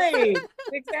 exactly,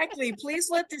 exactly. Please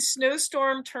let the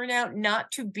snowstorm turn out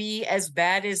not to be as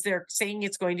bad as they're saying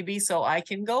it's going to be so I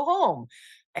can go home.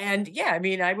 And yeah, I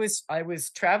mean, I was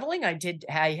traveling. I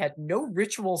had no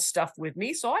ritual stuff with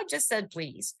me, so I just said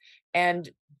please. And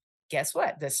guess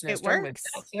what? The It snowstorm was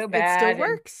not works. so It still bad, and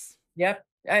works. yep.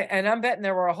 And I'm betting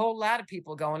there were a whole lot of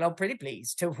people going, "Oh, pretty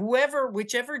please," to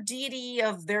whichever deity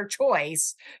of their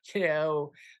choice, you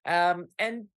know.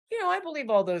 And I believe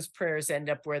all those prayers end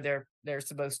up where they're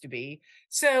supposed to be.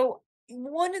 So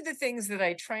one of the things that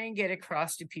I try and get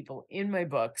across to people in my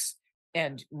books,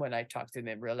 and when I talk to them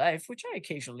in real life, which I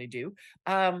occasionally do,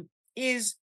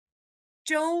 is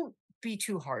don't be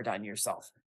too hard on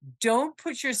yourself. Don't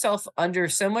put yourself under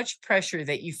so much pressure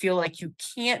that you feel like you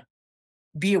can't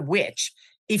be a witch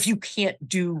if you can't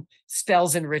do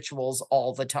spells and rituals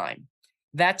all the time.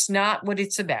 That's not what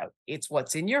it's about. It's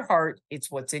what's in your heart,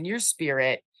 it's what's in your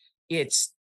spirit.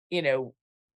 It's, you know,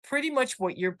 pretty much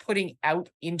what you're putting out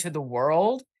into the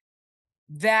world.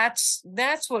 That's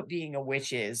what being a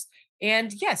witch is.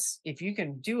 And yes, if you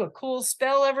can do a cool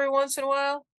spell every once in a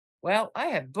while, well, I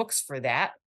have books for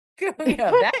that. That's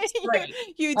Yeah, great.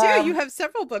 you do. You Um have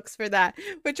several books for that,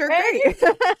 which are and great.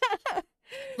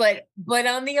 but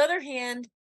on the other hand,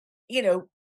 you know,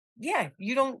 yeah,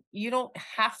 you don't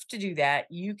have to do that.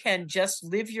 You can just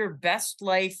live your best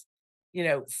life,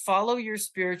 follow your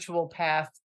spiritual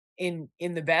path in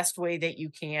the best way that you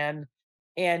can.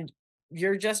 And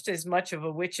you're just as much of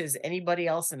a witch as anybody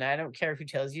else, and I don't care who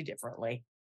tells you differently.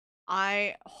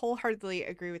 I wholeheartedly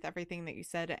agree with everything that you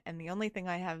said, and the only thing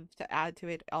I have to add to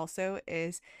it also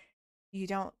is you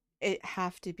don't it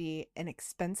have to be an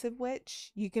expensive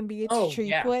witch. You can be a Oh, cheap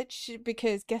yeah. witch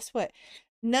because guess what?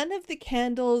 None of the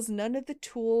candles, none of the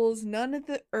tools, none of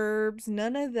the herbs,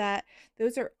 none of that,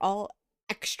 those are all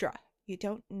extra. You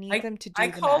don't need I them to I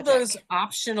do the call those magic.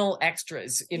 optional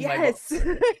extras in my book. Yes.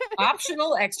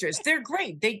 Optional extras. They're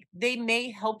great. They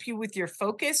may help you with your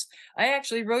focus. I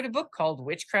actually wrote a book called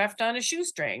Witchcraft on a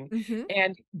Shoestring Mhm.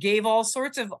 and gave all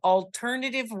sorts of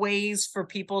alternative ways for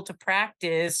people to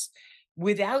practice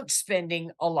without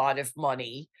spending a lot of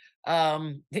money.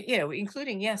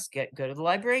 Including yes, go to the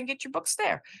library and get your books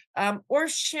there. Or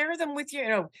share them with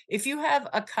if you have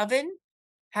a coven,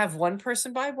 have one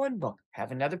person buy one book,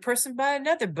 have another person buy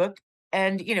another book,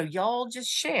 and y'all just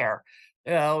share.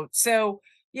 So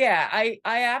yeah, I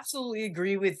absolutely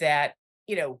agree with that.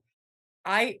 You know,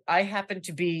 I happen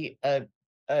to be a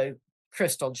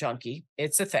crystal junkie.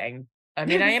 It's a thing. I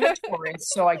mean, I am a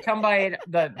tourist, so I come by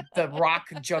the rock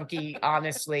junkie.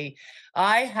 Honestly,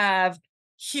 I have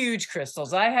huge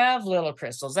crystals. I have little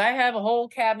crystals. I have a whole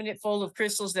cabinet full of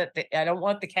crystals that I don't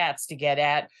want the cats to get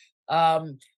at.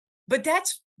 Um, but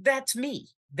that's me.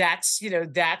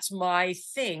 That's my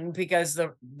thing because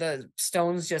the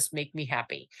stones just make me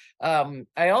happy.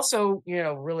 I also,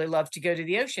 really love to go to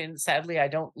the ocean. Sadly, I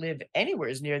don't live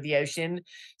anywhere near the ocean.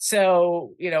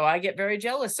 So, I get very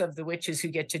jealous of the witches who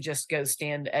get to just go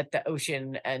stand at the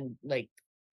ocean and like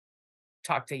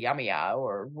talk to Yamiya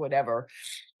or whatever.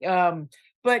 Um,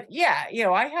 but yeah,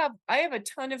 I have a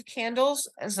ton of candles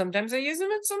and sometimes I use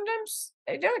them and sometimes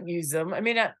I don't use them. I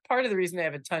mean, part of the reason I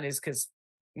have a ton is because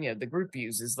the group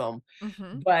uses them.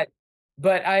 Mhm.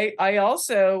 But I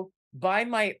also buy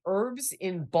my herbs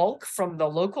in bulk from the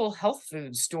local health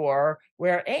food store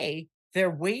where they're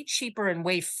way cheaper and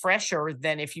way fresher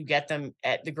than if you get them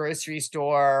at the grocery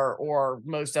store or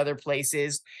most other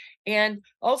places. And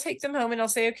I'll take them home and I'll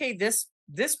say, okay, this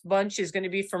bunch is going to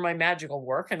be for my magical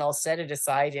work, and I'll set it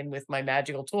aside in with my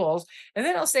magical tools. And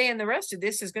then I'll say, and the rest of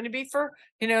this is going to be for,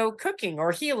 cooking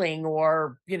or healing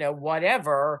or,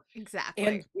 whatever. And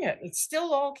Exactly. yeah, it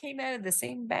still all came out of the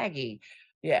same baggie.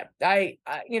 Yeah,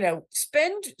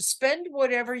 spend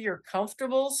whatever you're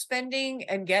comfortable spending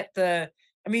and get the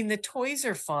toys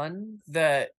are fun,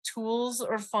 the tools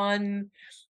are fun.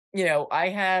 I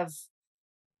have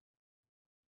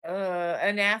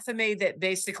an athame that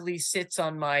basically sits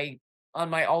on my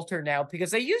altar now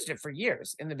because I used it for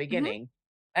years in the Hmm. beginning,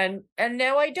 and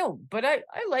now I don't, but I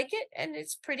like it and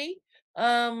it's pretty.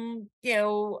 But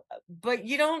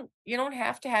you don't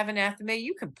have to have an athame.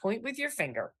 You can point with your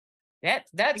finger.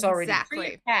 That's already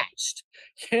Exactly. pre-attached.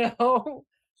 You know.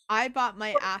 I bought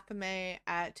my athame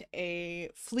at a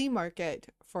flea market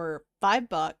for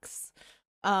 $5.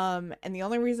 And the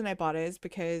only reason I bought it is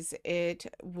because it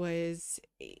was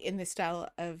in the style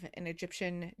of an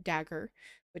Egyptian dagger,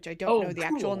 which I don't know Oh, the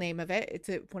actual cool. name of it. It's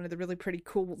one of the really pretty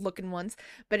cool looking ones.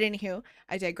 But anywho,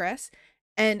 I digress.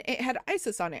 And it had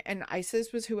Isis on it, and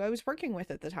Isis was who I was working with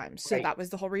at the time. So Right, that was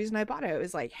the whole reason I bought it. It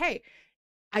was like, hey,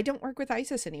 I don't work with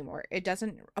ISIS anymore. It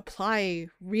doesn't apply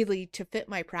really to fit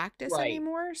my practice right.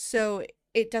 anymore. So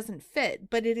it doesn't fit,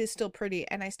 but it is still pretty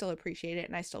and I still appreciate it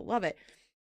and I still love it.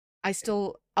 I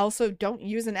still also don't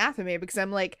use an athame because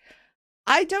I'm like,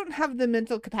 I don't have the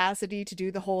mental capacity to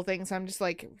do the whole thing. So I'm just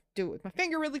like, do it with my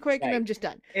finger really quick and Right. I'm just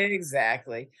done.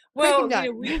 Exactly. Quick and Well,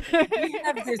 done. we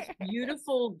have this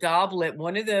beautiful goblet.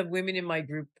 One of the women in my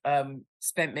group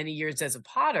spent many years as a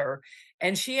potter,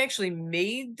 and she actually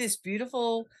made this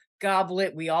beautiful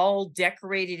goblet. We all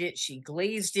decorated it. She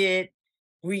glazed it.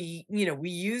 We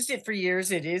used it for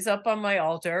years. It is up on my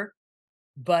altar,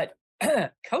 but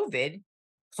COVID,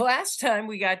 last time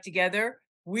we got together,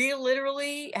 we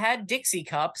literally had Dixie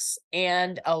cups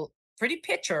and a pretty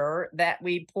pitcher that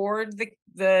we poured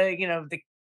the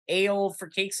ale for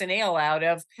cakes and ale out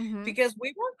of Hmm. because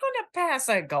we weren't going to pass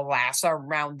a glass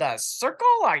around the circle.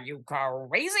 Are you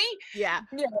crazy? Yeah.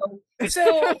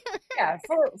 So yeah,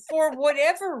 for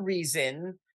whatever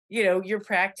reason, your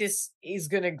practice is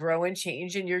going to grow and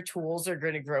change and your tools are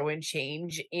going to grow and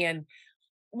change. And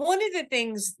one of the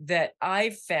things that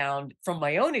I've found from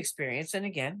my own experience, and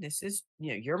again, this is,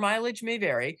 your mileage may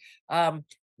vary.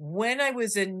 When I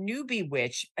was a newbie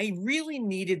witch, I really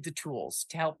needed the tools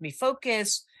to help me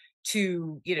focus,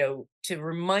 to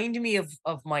remind me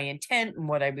of my intent and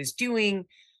what I was doing.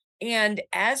 And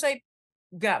as I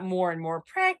got more and more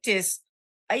practice,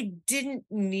 I didn't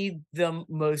need them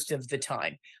most of the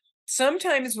time.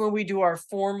 Sometimes when we do our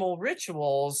formal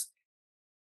rituals,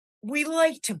 we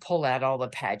like to pull out all the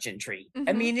pageantry.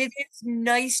 I Hmm. mean, it's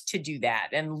nice to do that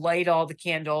and light all the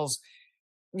candles.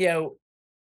 You know,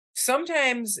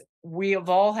 Sometimes we have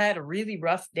all had a really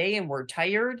rough day and we're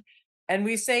tired, and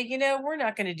we say, we're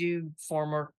not going to do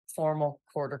formal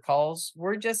quarter calls.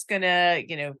 We're just going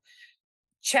to,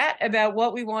 chat about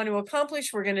what we want to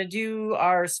accomplish. We're going to do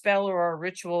our spell or our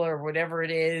ritual or whatever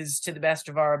it is to the best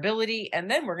of our ability,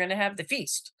 and then we're going to have the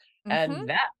feast. Hmm. And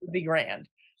that would be grand.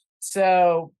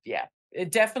 So, yeah,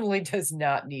 it definitely does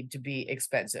not need to be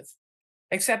expensive,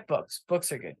 except books.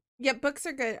 Books are good. Yeah, books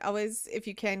are good. Always, if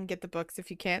you can, get the books. If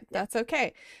you can't, Yeah. that's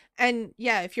okay. And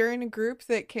yeah, if you're in a group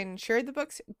that can share the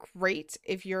books, great.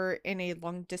 If you're in a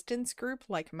long distance group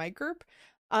like my group,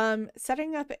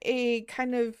 setting up a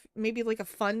kind of maybe like a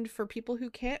fund for people who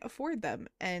can't afford them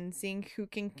and seeing who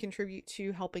can contribute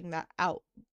to helping that out,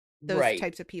 those Right.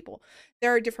 types of people.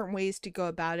 There are different ways to go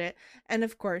about it. And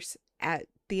of course, at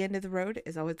the end of the road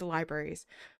is always the libraries.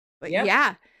 But Yep.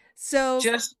 yeah, so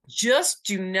Just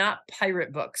do not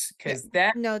pirate books, yeah, because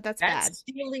that no, that's that's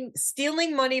bad.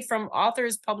 stealing money from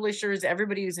authors, publishers,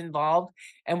 everybody who's involved.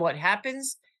 And what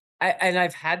happens, and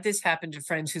I've had this happen to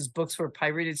friends whose books were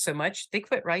pirated so much they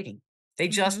quit writing. They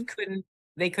Hmm. just couldn't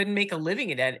make a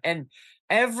living at it. And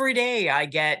every day I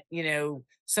get,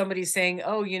 somebody saying,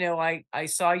 "Oh, I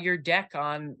saw your deck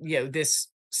on, this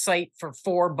site for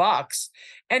 $4.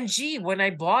 And gee, when I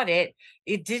bought it,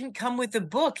 it didn't come with the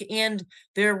book. And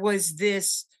there was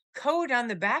this code on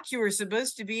the back you were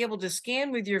supposed to be able to scan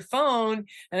with your phone."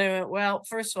 And I went, well,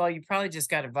 first of all, you probably just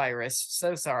got a virus.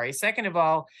 So sorry. Second of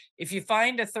all, if you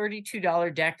find a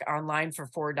 $32 deck online for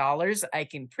 $4, I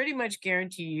can pretty much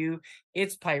guarantee you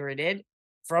it's pirated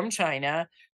from China,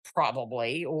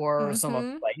 probably, or some other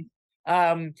Mhm. place.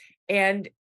 Um, and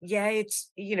yeah,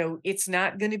 it's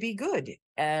not going to be good.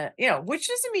 Which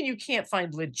doesn't mean you can't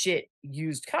find legit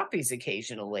used copies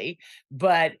occasionally,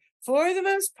 but for the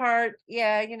most part,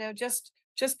 yeah, just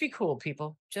be cool,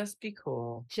 people. Just be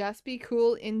cool. Just be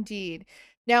cool indeed.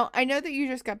 Now, I know that you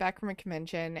just got back from a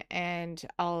convention and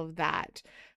all of that.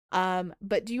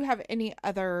 But do you have any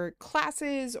other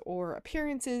classes or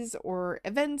appearances or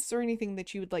events or anything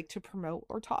that you would like to promote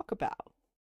or talk about?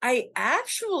 I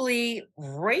actually,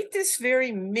 right this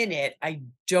very minute, I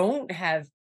don't have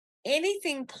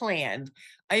anything planned.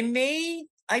 I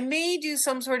may do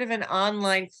some sort of an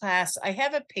online class. I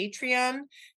have a Patreon,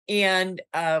 and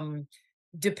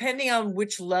depending on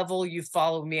which level you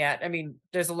follow me at, I mean,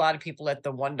 there's a lot of people at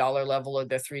the $1 level or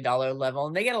the $3 level,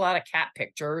 and they get a lot of cat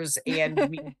pictures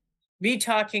and me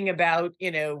talking about,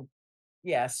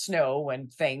 yeah, snow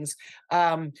and things.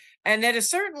 And at a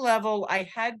certain level, I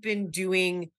had been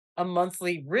doing a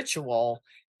monthly ritual,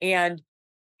 and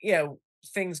you know,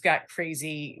 things got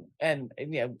crazy, and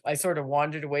I sort of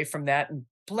wandered away from that, and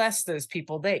bless those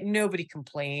people. Nobody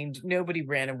complained, nobody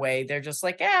ran away. They're just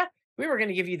like, "Yeah, we were going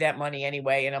to give you that money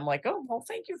anyway." And I'm like, "Oh, well,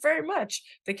 thank you very much.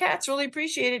 The cats really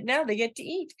appreciate it. Now they get to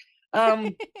eat."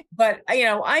 Um, but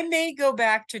I may go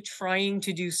back to trying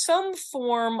to do some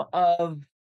form of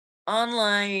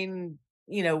online,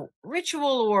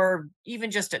 ritual, or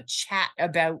even just a chat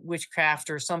about witchcraft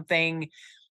or something.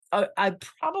 I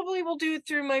probably will do it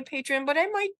through my Patreon, but I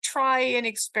might try and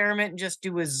experiment and just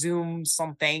do a Zoom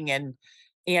something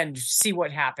and see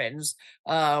what happens.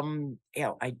 I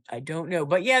don't know,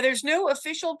 but yeah, there's no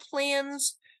official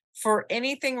plans for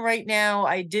anything right now.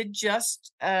 I did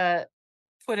just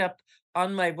put up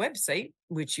on my website,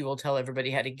 which you will tell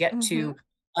everybody how to get Mm-hmm.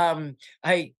 to.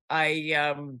 I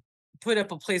put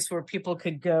up a place where people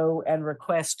could go and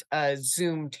request a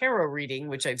Zoom tarot reading,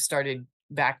 which I've started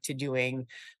back to doing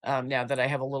now that I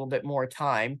have a little bit more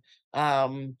time.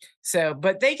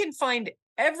 But they can find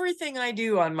everything I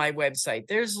do on my website.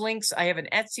 There's links. I have an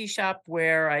Etsy shop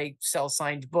where I sell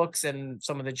signed books and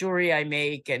some of the jewelry I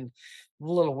make and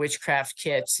little witchcraft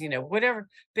kits, whatever,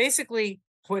 basically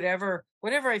whatever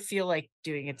I feel like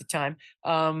doing at the time.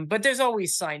 But there's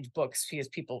always signed books because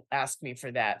people ask me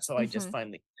for that. So I just Mm-hmm.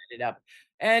 finally set it up.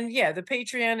 And yeah, the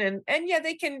Patreon, and yeah,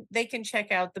 they can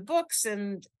check out the books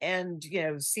and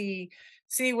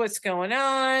see what's going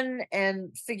on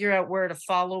and figure out where to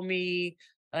follow me.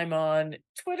 I'm on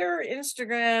Twitter,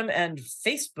 Instagram, and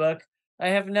Facebook. I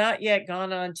have not yet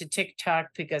gone on to TikTok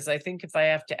because I think if I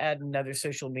have to add another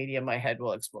social media, my head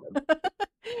will explode.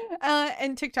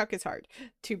 And TikTok is hard,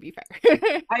 to be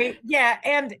fair. Yeah,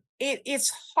 and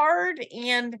it's hard,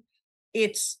 and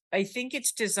I think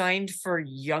it's designed for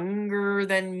younger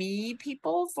than me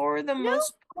people for the No,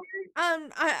 most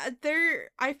part.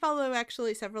 I follow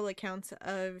actually several accounts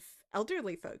of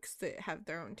elderly folks that have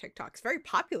their own TikToks, very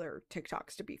popular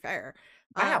TikToks to be fair.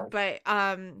 Wow.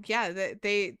 Yeah,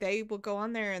 they will go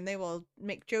on there and they will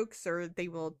make jokes or they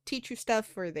will teach you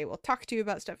stuff or they will talk to you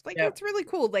about stuff. Like Yeah. it's really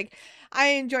cool. Like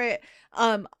I enjoy it.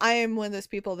 I am one of those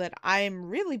people that I'm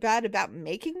really bad about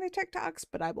making the TikToks,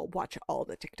 but I will watch all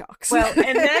the TikToks. Well,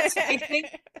 and I think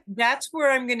that's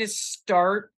where I'm going to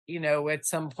start, at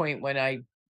some point when I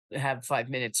have 5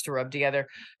 minutes to rub together,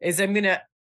 is I'm going to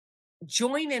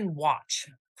join and watch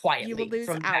You will quietly lose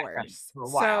from the background hours. for a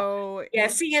while. So Yeah,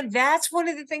 see, and that's one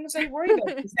of the things I worry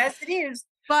about because as it is,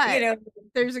 you but know,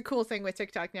 there's a cool thing with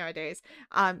TikTok nowadays.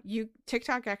 You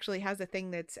TikTok actually has a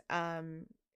thing that's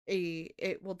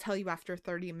it will tell you after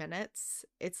 30 minutes.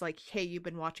 It's like, "Hey, you've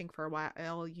been watching for a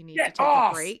while. You need to get take a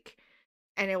off, break."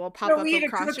 And it will pop go up eat a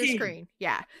across your cookie. screen.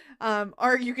 Yeah.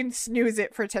 Or you can snooze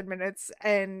it for 10 minutes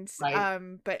and Right.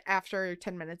 but after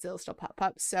 10 minutes it'll still pop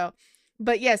up. So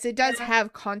but yes, it does Yeah.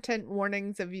 have content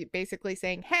warnings of you basically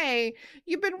saying, "Hey,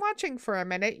 you've been watching for a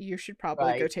minute. You should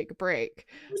probably go Right. take a break."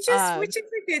 Which is Um which is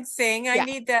a good thing. I yeah.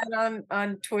 need that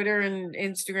on Twitter and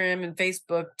Instagram and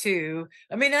Facebook too.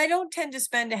 I mean, I don't tend to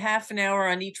spend a half an hour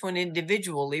on each one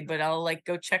individually, but I'll like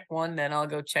go check one, then I'll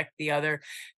go check the other.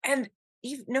 And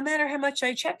even, no matter how much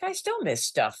I check, I still miss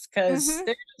stuff because Mhm.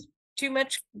 there's too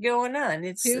much going on.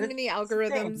 It's, Too it's many the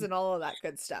algorithms thing. and all of that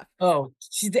good stuff. Oh,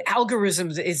 see, the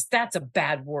algorithms that's a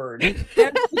bad word.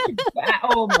 That's such a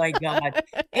oh my God.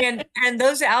 And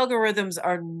those algorithms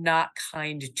are not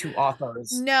kind to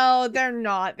authors. No, they're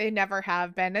not. They never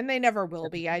have been, and they never will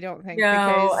be, I don't think, No, I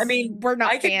because mean, we're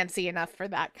not I can fancy enough for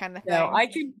that kind of no,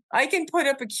 thing. I can put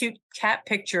up a cute cat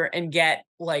picture and get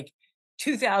like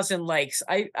 2,000 likes.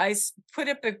 Put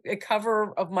up a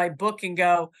cover of my book and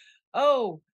go,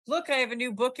 "Oh, look, I have a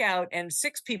new book out," and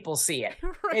 6 people see it.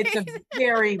 It's a Right?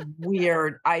 very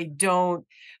weird. I don't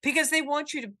because they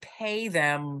want you to pay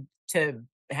them to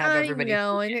have I everybody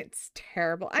know, and forget. it's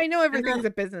terrible. I know And everything's a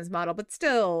business model, but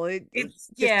still, it's it's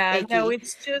just yeah, no, icky.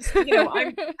 it's just,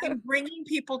 I'm bringing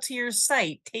people to your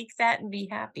site. Take that and be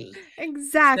happy. So,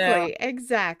 Exactly,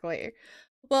 exactly.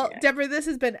 Well, yeah. Deborah, this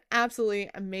has been absolutely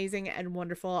amazing and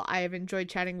wonderful. I have enjoyed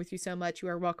chatting with you so much. You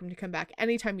are welcome to come back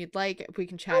anytime you'd like. We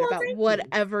can Oh, chat well, about thank you.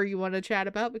 whatever you want to chat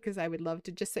about because I would love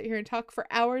to just sit here and talk for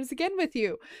hours again with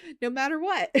you, no matter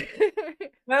what.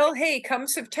 Well, hey, come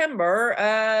September,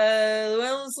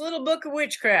 well, it's a little book of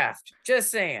witchcraft.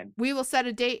 Just saying. We will set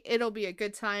a date. It'll be a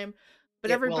good time. But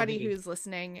It will everybody be. who's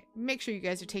listening, make sure you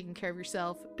guys are taking care of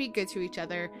yourself, be good to each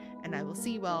other, and I will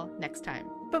see you all next time.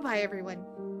 Bye bye, everyone.